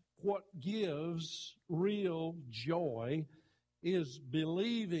 that's what gives real joy, is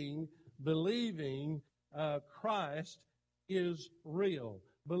believing Christ is real.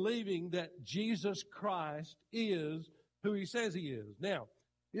 Believing that Jesus Christ is who he says he is. Now,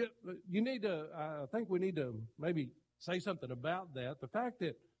 you need to, I think we need to maybe say something about that. The fact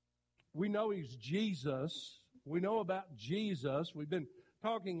that we know he's Jesus, we know about Jesus, we've been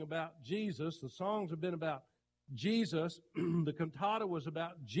talking about Jesus, the songs have been about Jesus, the cantata was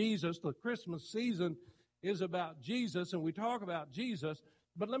about Jesus, the Christmas season is about Jesus, and we talk about Jesus,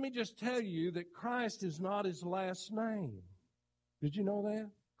 but let me just tell you that Christ is not his last name. Did you know that?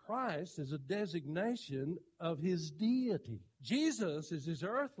 Christ is a designation of his deity. Jesus is his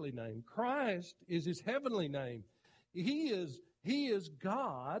earthly name. Christ is his heavenly name. He is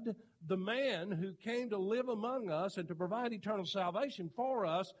God, the man who came to live among us and to provide eternal salvation for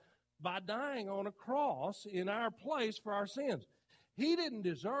us by dying on a cross in our place for our sins. He didn't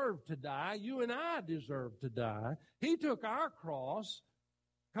deserve to die. You and I deserve to die. He took our cross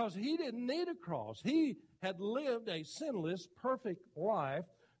because he didn't need a cross. He had lived a sinless, perfect life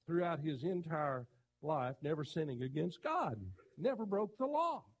throughout his entire life, never sinning against God, never broke the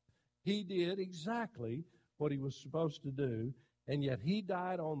law. He did exactly what he was supposed to do, and yet he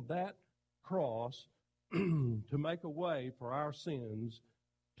died on that cross to make a way for our sins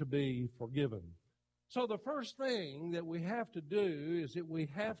to be forgiven. So the first thing that we have to do is that we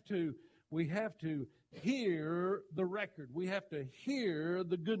have to hear the record. We have to hear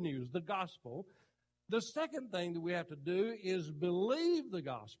the good news, the gospel. The second thing that we have to do is believe the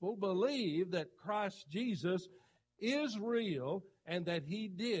gospel, believe that Christ Jesus is real and that he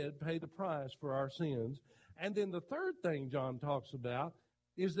did pay the price for our sins. And then the third thing John talks about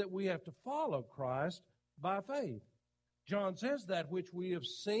is that we have to follow Christ by faith. John says, that which we have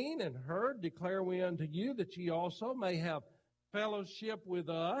seen and heard declare we unto you, that ye also may have fellowship with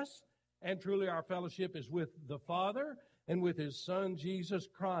us. And truly our fellowship is with the Father and with his Son, Jesus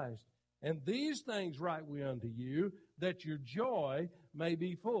Christ. And these things write we unto you, that your joy may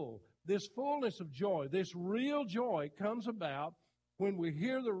be full. This fullness of joy, this real joy comes about when we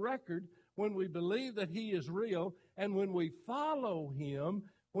hear the record, when we believe that he is real, and when we follow him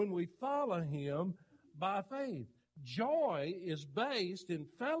by faith. Joy is based in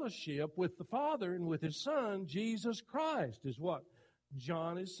fellowship with the Father and with his Son, Jesus Christ, is what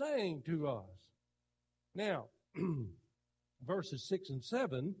John is saying to us. Now, verses 6 and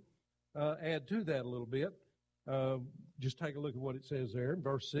 7 add to that a little bit. Just take a look at what it says there in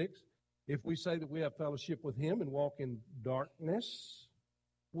verse 6. If we say that we have fellowship with him and walk in darkness,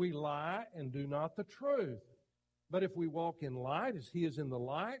 we lie and do not the truth. But if we walk in light as he is in the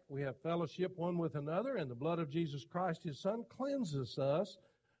light, we have fellowship one with another, and the blood of Jesus Christ, his Son, cleanses us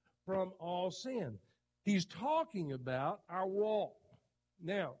from all sin. He's talking about our walk.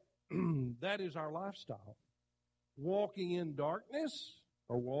 Now, that is our lifestyle. Walking in darkness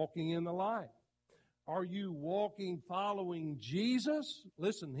or walking in the light. Are you walking following Jesus?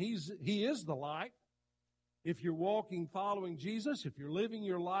 Listen, he is the light. If you're walking following Jesus, if you're living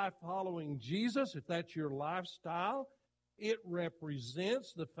your life following Jesus, if that's your lifestyle, it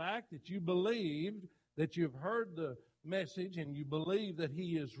represents the fact that you believed, that you've heard the message and you believe that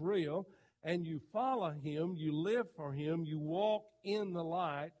he is real, and you follow him, you live for him, you walk in the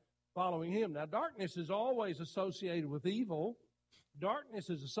light following him. Now, darkness is always associated with evil. Darkness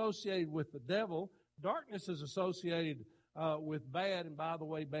is associated with the devil. Darkness is associated with bad. And by the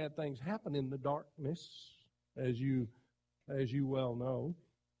way, bad things happen in the darkness, as you well know.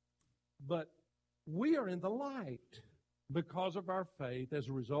 But we are in the light because of our faith, as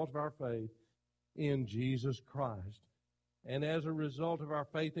a result of our faith in Jesus Christ. And as a result of our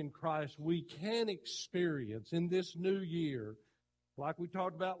faith in Christ, we can experience in this new year, like we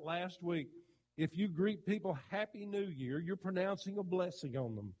talked about last week, if you greet people Happy New Year, you're pronouncing a blessing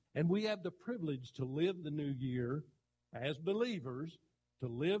on them. And we have the privilege to live the new year as believers, to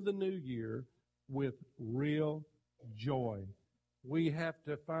live the new year with real joy. We have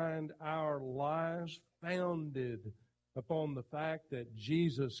to find our lives founded upon the fact that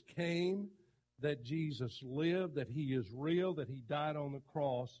Jesus came, that Jesus lived, that he is real, that he died on the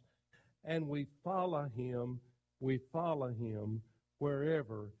cross, and we follow him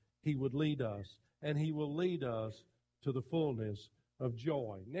wherever he would lead us, and he will lead us to the fullness of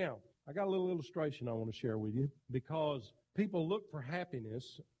joy. Now, I got a little illustration I want to share with you, because people look for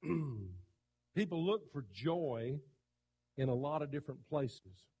happiness, people look for joy in a lot of different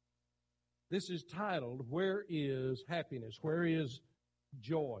places. This is titled, Where is Happiness? Where is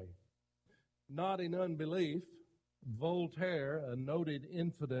Joy? Not in unbelief, Voltaire, a noted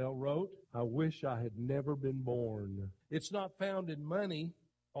infidel, wrote, I wish I had never been born. It's not found in money,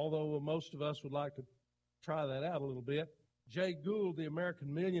 although most of us would like to try that out a little bit. Jay Gould, the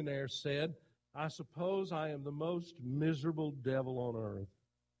American millionaire, said, I suppose I am the most miserable devil on earth.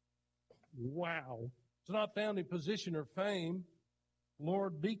 Wow. It's not found in position or fame.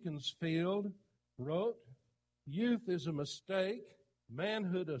 Lord Beaconsfield wrote, youth is a mistake,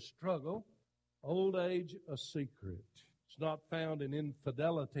 manhood a struggle, old age a secret. It's not found in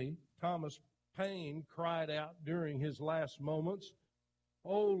infidelity. Thomas Paine cried out during his last moments,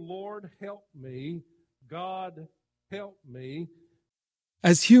 oh Lord, help me. God, help me.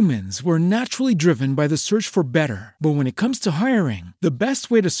 As humans, we're naturally driven by the search for better. But when it comes to hiring, the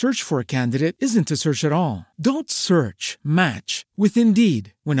best way to search for a candidate isn't to search at all. Don't search, match with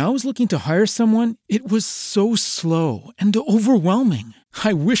Indeed. When I was looking to hire someone, it was so slow and overwhelming.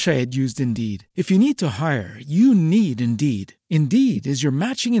 I wish I had used Indeed. If you need to hire, you need Indeed. Indeed is your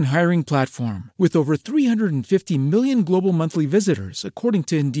matching and hiring platform with over 350 million global monthly visitors, according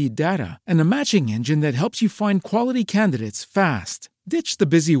to Indeed data, and a matching engine that helps you find quality candidates fast. Ditch the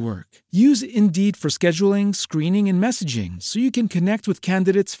busy work. Use Indeed for scheduling, screening, and messaging so you can connect with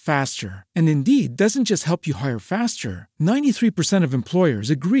candidates faster. And Indeed doesn't just help you hire faster. 93% of employers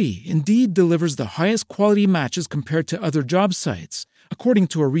agree Indeed delivers the highest quality matches compared to other job sites, according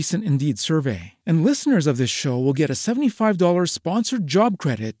to a recent Indeed survey. And listeners of this show will get a $75 sponsored job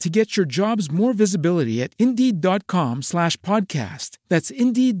credit to get your jobs more visibility at Indeed.com/podcast. That's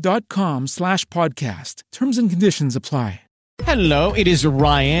Indeed.com/podcast. Terms and conditions apply. Hello, it is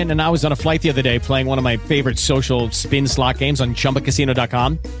Ryan, and I was on a flight the other day playing one of my favorite social spin slot games on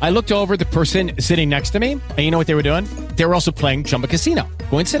ChumbaCasino.com. I looked over at the person sitting next to me, and you know what they were doing? They were also playing Chumba Casino.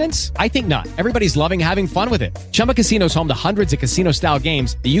 Coincidence? I think not. Everybody's loving having fun with it. Chumba Casino is home to hundreds of casino-style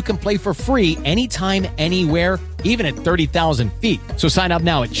games that you can play for free anytime, anywhere, even at 30,000 feet. So sign up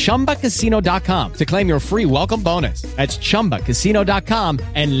now at ChumbaCasino.com to claim your free welcome bonus. That's ChumbaCasino.com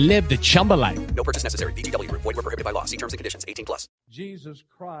and live the Chumba life. No purchase necessary. VGW. Void where prohibited by law. See terms and conditions. 18+. Jesus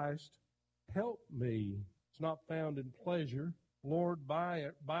Christ, help me. It's not found in pleasure. Lord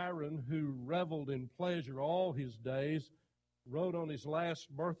Byron, who reveled in pleasure all his days, wrote on his last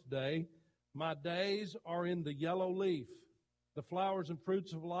birthday, my days are in the yellow leaf. The flowers and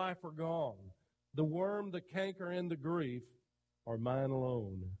fruits of life are gone. The worm, the canker, and the grief are mine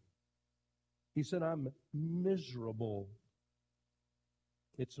alone. He said, I'm miserable.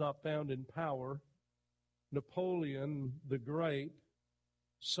 It's not found in power. Napoleon the Great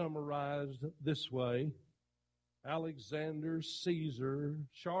summarized this way, Alexander, Caesar,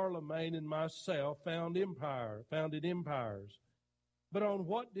 Charlemagne, and myself founded empires. But on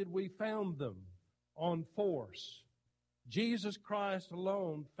what did we found them? On force. Jesus Christ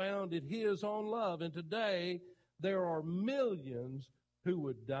alone founded his own love, and today there are millions who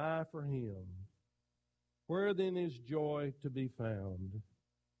would die for him. Where then is joy to be found?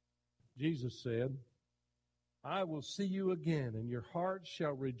 Jesus said, I will see you again, and your heart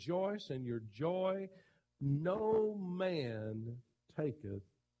shall rejoice, and your joy no man taketh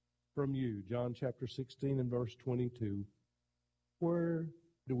from you. John chapter 16 and verse 22. Where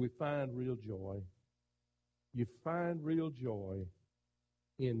do we find real joy? You find real joy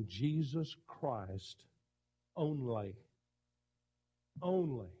in Jesus Christ only.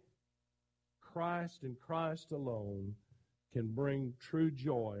 Only. Christ and Christ alone can bring true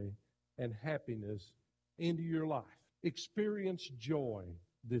joy and happiness into your life. Experience joy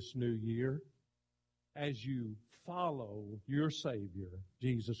this new year as you follow your Savior,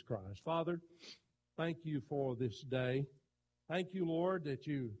 Jesus Christ. Father, thank you for this day. Thank you, Lord, that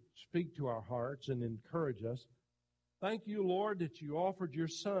you speak to our hearts and encourage us. Thank you, Lord, that you offered your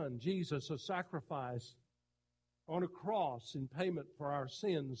Son, Jesus, a sacrifice on a cross in payment for our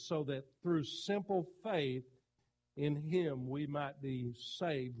sins so that through simple faith in him we might be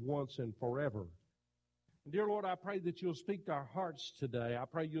saved once and forever. And dear Lord, I pray that you'll speak to our hearts today. I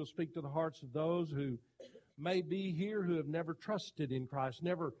pray you'll speak to the hearts of those who may be here who have never trusted in Christ,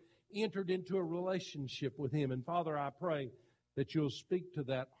 never entered into a relationship with him. And Father, I pray that you'll speak to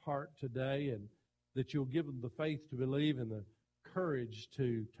that heart today and that you'll give them the faith to believe and the courage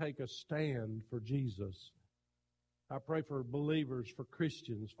to take a stand for Jesus. I pray for believers, for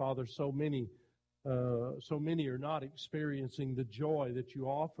Christians. Father, so many are not experiencing the joy that you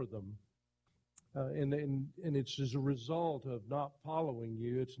offer them. And it's as a result of not following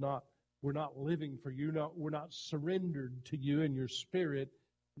you. We're not living for you. We're not surrendered to you in your Spirit,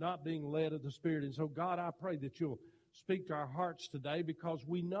 not being led of the Spirit. And so, God, I pray that you'll speak to our hearts today, because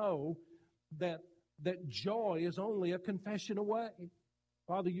we know that joy is only a confession away.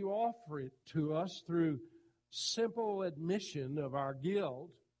 Father, you offer it to us through simple admission of our guilt,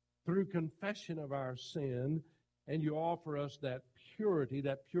 through confession of our sin, and you offer us that purity,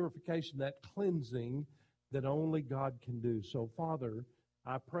 that purification, that cleansing that only God can do. So, Father,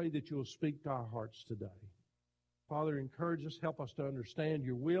 I pray that you'll speak to our hearts today. Father, encourage us, help us to understand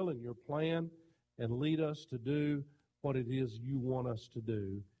your will and your plan, and lead us to do what it is you want us to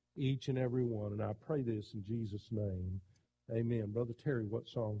do, each and every one. And I pray this in Jesus' name. Amen. Brother Terry, what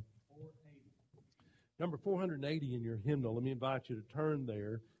song? 480. Number 480 in your hymnal. Let me invite you to turn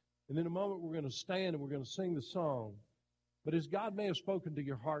there. And in a moment, we're going to stand and we're going to sing the song. But as God may have spoken to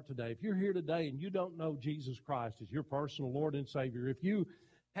your heart today, if you're here today and you don't know Jesus Christ as your personal Lord and Savior, if you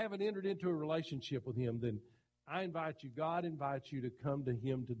haven't entered into a relationship with him, then I invite you, God invites you to come to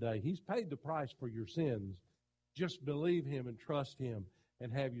him today. He's paid the price for your sins. Just believe him and trust him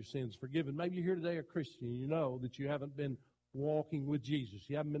and have your sins forgiven. Maybe you're here today a Christian and you know that you haven't been walking with Jesus.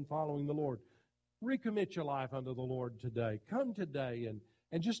 You haven't been following the Lord. Recommit your life unto the Lord today. Come today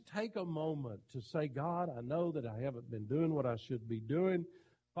and just take a moment to say, God, I know that I haven't been doing what I should be doing.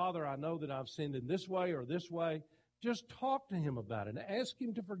 Father, I know that I've sinned in this way or this way. Just talk to him about it and ask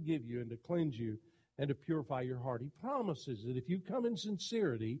him to forgive you and to cleanse you and to purify your heart. He promises that if you come in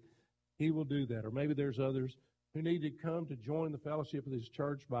sincerity, he will do that. Or maybe there's others who need to come to join the fellowship of this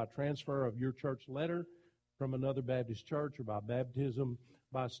church by transfer of your church letter from another Baptist church, or by baptism,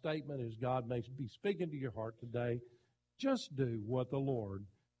 by statement, as God may be speaking to your heart today. Just do what the Lord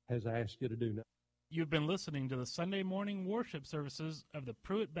has asked you to do now. You've been listening to the Sunday morning worship services of the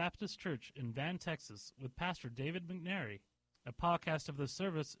Pruitt Baptist Church in Van, Texas, with Pastor David McNary. A podcast of this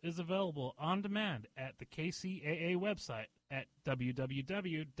service is available on demand at the KCAA website at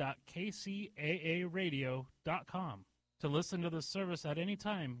www.kcaaradio.com. To listen to the service at any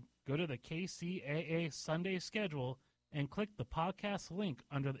time, go to the KCAA Sunday schedule and click the podcast link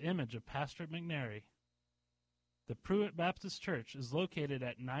under the image of Pastor McNary. The Pruitt Baptist Church is located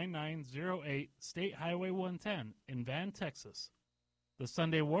at 9908 State Highway 110 in Van, Texas. The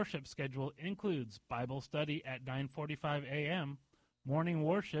Sunday worship schedule includes Bible study at 9:45 a.m., morning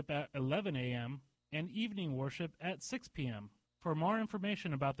worship at 11 a.m., and evening worship at 6 p.m. For more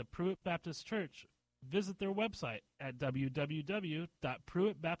information about the Pruitt Baptist Church, visit their website at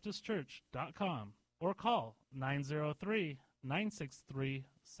www.pruittbaptistchurch.com or call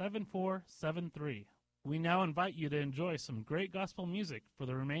 903-963-7473. We now invite you to enjoy some great gospel music for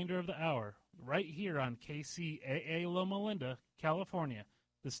the remainder of the hour, right here on KCAA Loma Linda, California,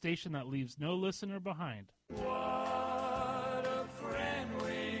 the station that leaves no listener behind. What a friend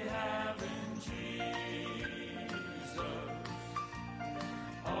we have in Jesus.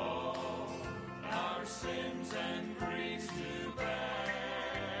 All our sins and griefs to bear.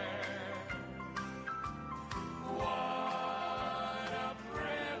 What a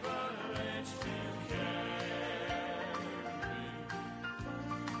privilege to carry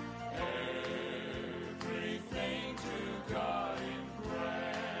everything to God in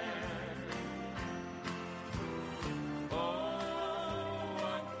prayer.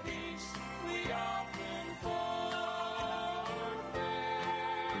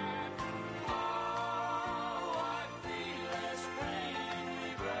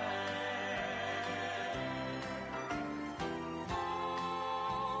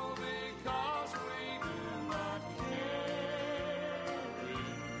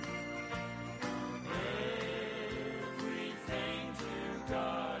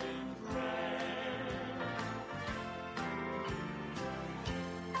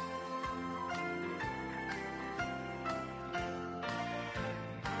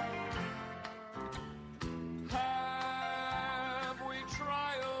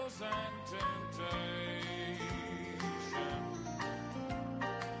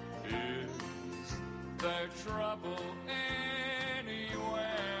 trouble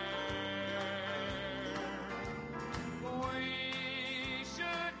anywhere. We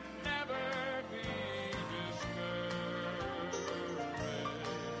should never be discouraged.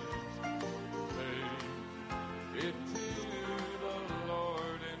 Take it to the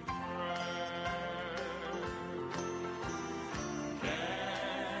Lord in prayer.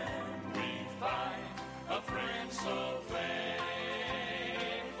 Can we find a friend so faithful,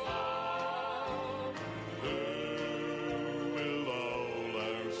 who will all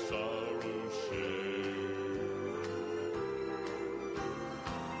our sorrows share?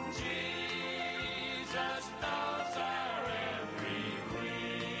 Jesus knows our every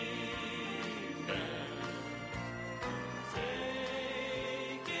weakness.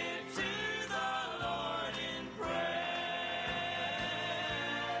 Take it to the Lord in prayer.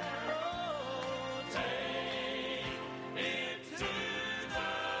 Oh, take it to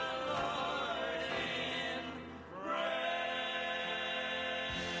the Lord in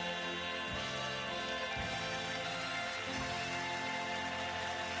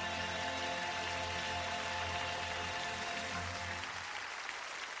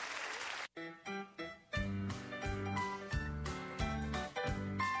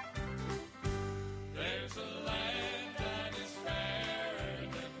There's a land that is fairer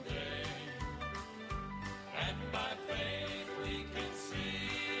than day, and by faith we can see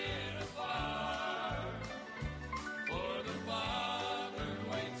it afar. For the Father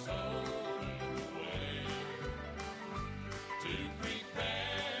waits over the way to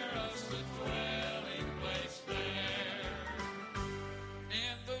prepare us a dwelling place there.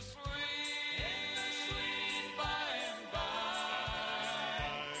 In the sweet by and by,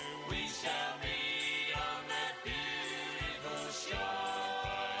 we shall meet on that beautiful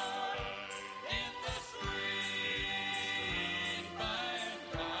shore. In the sweet by and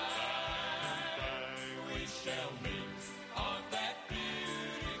by, we shall meet on that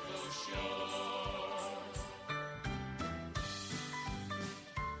beautiful shore.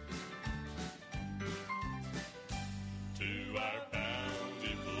 To our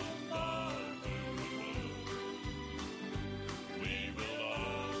bountiful Father, we will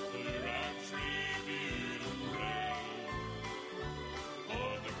offer our tribute of praise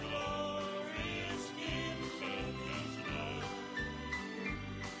for the glorious gifts of His love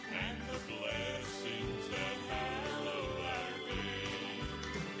and the blessings that hallow our day.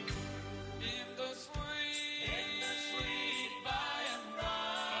 In the sweet by and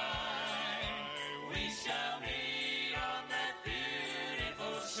by, we shall meet on that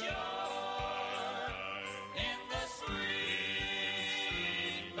beautiful shore. In the sweet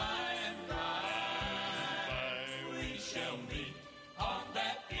by and by, we shall meet on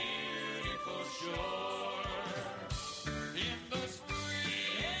that beautiful shore. In the sweet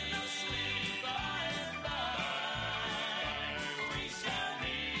by and by, we shall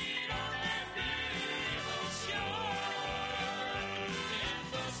meet on that beautiful shore. In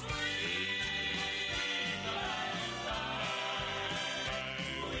the sweet by and by,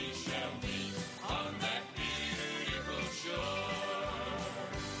 we shall meet on that beautiful shore.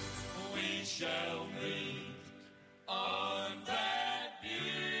 We shall meet on that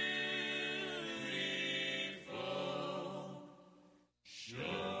beautiful shore.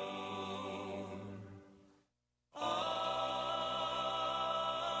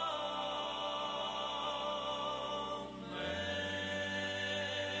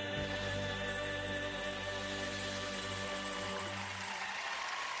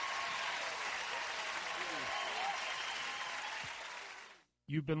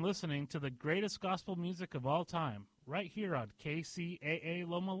 You've been listening to the greatest gospel music of all time, right here on KCAA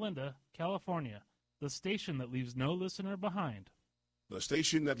Loma Linda, California, the station that leaves no listener behind. The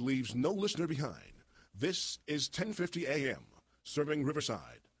station that leaves no listener behind. This is 1050 AM, serving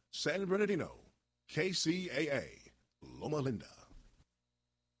Riverside, San Bernardino, KCAA, Loma Linda.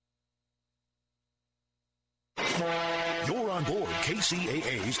 You're on board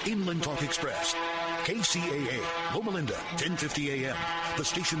KCAA's Inland Talk Express. KCAA, Loma Linda, 1050 AM, the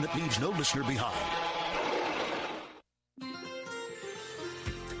station that leaves no listener behind.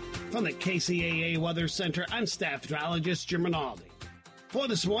 From the KCAA Weather Center, I'm Staff Meteorologist Jim Rinaldi. For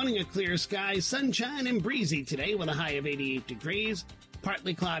this morning, a clear sky, sunshine and breezy today with a high of 88 degrees.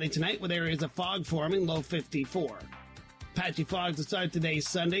 Partly cloudy tonight with areas of fog forming, low 54. Patchy fog to start today's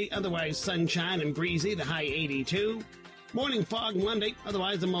Sunday, otherwise sunshine and breezy, the high 82. Morning fog Monday,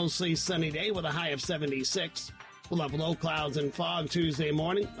 otherwise a mostly sunny day with a high of 76. We'll have low clouds and fog Tuesday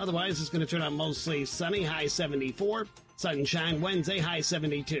morning, otherwise it's going to turn out mostly sunny, high 74. Sunshine Wednesday, high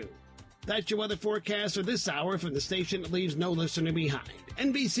 72. That's your weather forecast for this hour from the station that leaves no listener behind.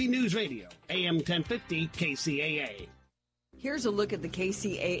 NBC News Radio, AM 1050 KCAA. Here's a look at the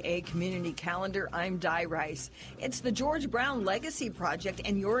KCAA community calendar. I'm Di Rice. It's the George Brown Legacy Project,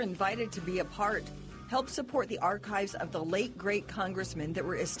 and you're invited to be a part. Help support the archives of the late, great congressmen that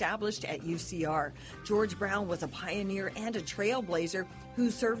were established at UCR. George Brown was a pioneer and a trailblazer who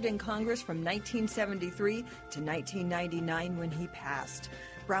served in Congress from 1973 to 1999 when he passed.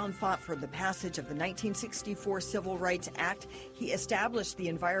 Brown fought for the passage of the 1964 Civil Rights Act. He established the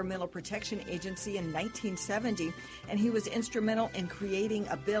Environmental Protection Agency in 1970, and he was instrumental in creating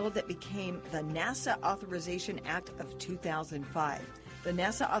a bill that became the NASA Authorization Act of 2005. The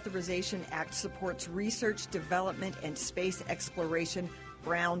NASA Authorization Act supports research, development, and space exploration,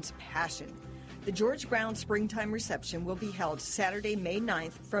 Brown's passion. The George Brown Springtime Reception will be held Saturday, May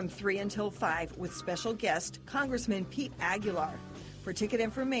 9th from 3 until 5 with special guest Congressman Pete Aguilar. For ticket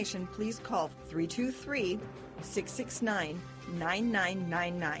information, please call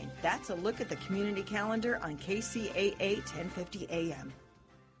 323-669-9999. That's a look at the community calendar on KCAA 1050 AM.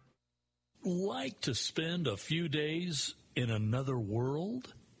 Like to spend a few days in another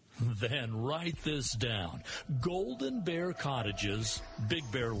world? Then write this down. Golden Bear Cottages, Big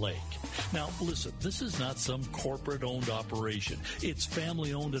Bear Lake. Now, listen, this is not some corporate-owned operation. It's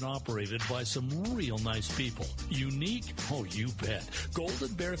family-owned and operated by some real nice people. Unique? Oh, you bet.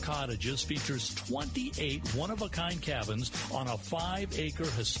 Golden Bear Cottages features 28 one-of-a-kind cabins on a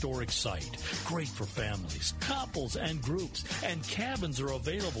 5-acre historic site. Great for families, couples, and groups. And cabins are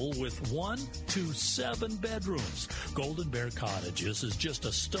available with 1 to 7 bedrooms. Golden Bear Cottages is just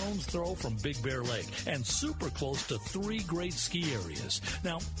a stone's throw from Big Bear Lake and super close to 3 great ski areas.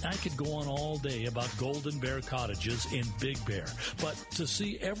 Now, I could go on all day about Golden Bear Cottages in Big Bear, but to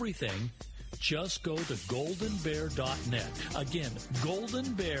see everything, just go to goldenbear.net. Again,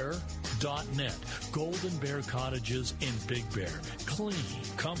 goldenbear.net. Golden Bear Cottages in Big Bear. Clean,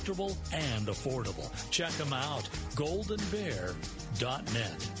 comfortable, and affordable. Check them out.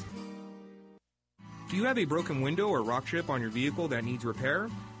 goldenbear.net. Do you have a broken window or rock chip on your vehicle that needs repair?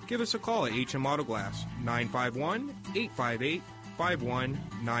 Give us a call at HM Auto Glass,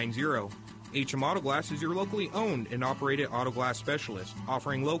 951-858-5190. HM Auto Glass is your locally owned and operated auto glass specialist,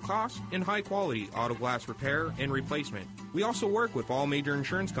 offering low cost and high quality auto glass repair and replacement. We also work with all major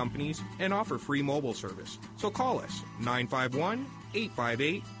insurance companies and offer free mobile service. So call us,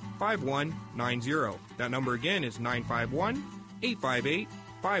 951-858-5190. That number again is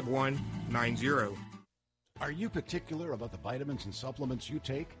 951-858-5190. Are you particular about the vitamins and supplements you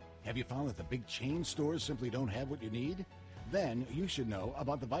take? Have you found that the big chain stores simply don't have what you need? Then you should know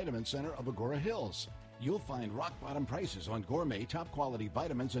about the Vitamin Center of Agora Hills. You'll find rock-bottom prices on gourmet, top-quality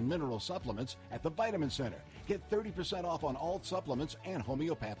vitamins and mineral supplements at the Vitamin Center. Get 30% off on all supplements and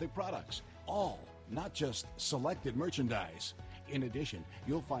homeopathic products. All, not just selected merchandise. In addition,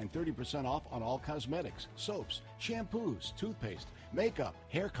 you'll find 30% off on all cosmetics, soaps, shampoos, toothpaste, makeup,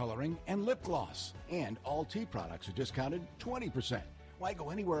 hair coloring, and lip gloss. And all tea products are discounted 20%. Why go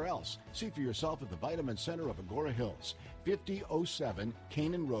anywhere else? See for yourself at the Vitamin Center of Agora Hills, 5007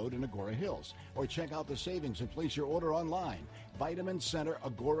 Canaan Road in Agora Hills. Or check out the savings and place your order online,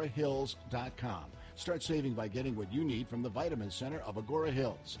 VitaminCenterAgoraHills.com. Start saving by getting what you need from the Vitamin Center of Agora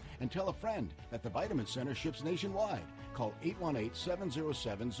Hills. And tell a friend that the Vitamin Center ships nationwide. Call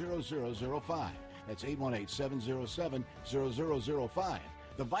 818-707-0005. That's 818-707-0005.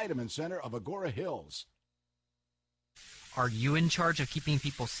 The Vitamin Center of Agora Hills. Are you in charge of keeping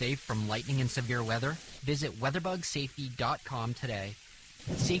people safe from lightning and severe weather? Visit weatherbugSafety.com today.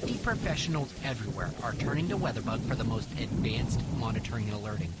 Safety professionals everywhere are turning to WeatherBug for the most advanced monitoring and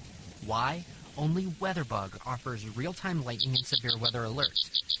alerting. Why? Only WeatherBug offers real-time lightning and severe weather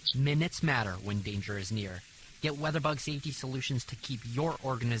alerts. Minutes matter when danger is near. Get WeatherBug Safety Solutions to keep your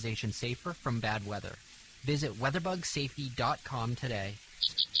organization safer from bad weather. Visit weatherbugSafety.com today.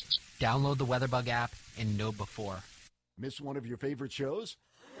 Download the WeatherBug app and know before. Miss one of your favorite shows?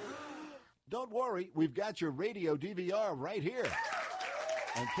 Don't worry, we've got your radio DVR right here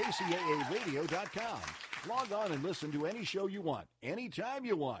on KCAAradio.com. Log on and listen to any show you want, anytime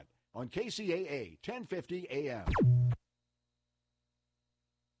you want, on KCAA 1050 AM.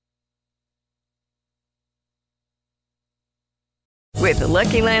 With the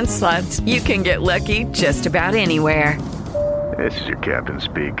Lucky Land Slots, you can get lucky just about anywhere. This is your captain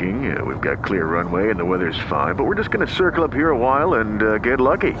speaking. We've got clear runway and the weather's fine, but we're just going to circle up here a while and get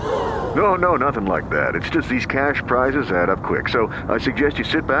lucky. No, nothing like that. It's just these cash prizes add up quick. So I suggest you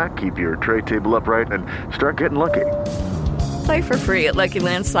sit back, keep your tray table upright, and start getting lucky. Play for free at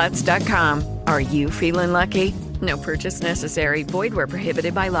LuckyLandSlots.com. Are you feeling lucky? No purchase necessary. Void where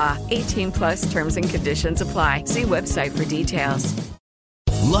prohibited by law. 18 plus terms and conditions apply. See website for details.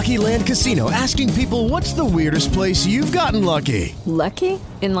 Lucky Land Casino, asking people, what's the weirdest place you've gotten lucky? Lucky?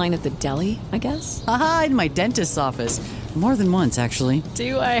 In line at the deli, I guess? Aha, in my dentist's office. More than once, actually.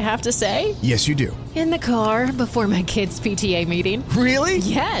 Do I have to say? Yes, you do. In the car before my kids' PTA meeting. Really?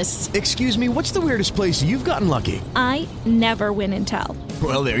 Yes. Excuse me, what's the weirdest place you've gotten lucky? I never win and tell.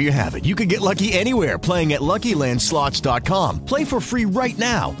 Well, there you have it. You can get lucky anywhere, playing at LuckyLandSlots.com. Play for free right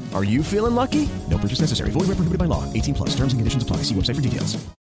now. Are you feeling lucky? No purchase necessary. Void where prohibited by law. 18 plus. Terms and conditions apply. See website for details.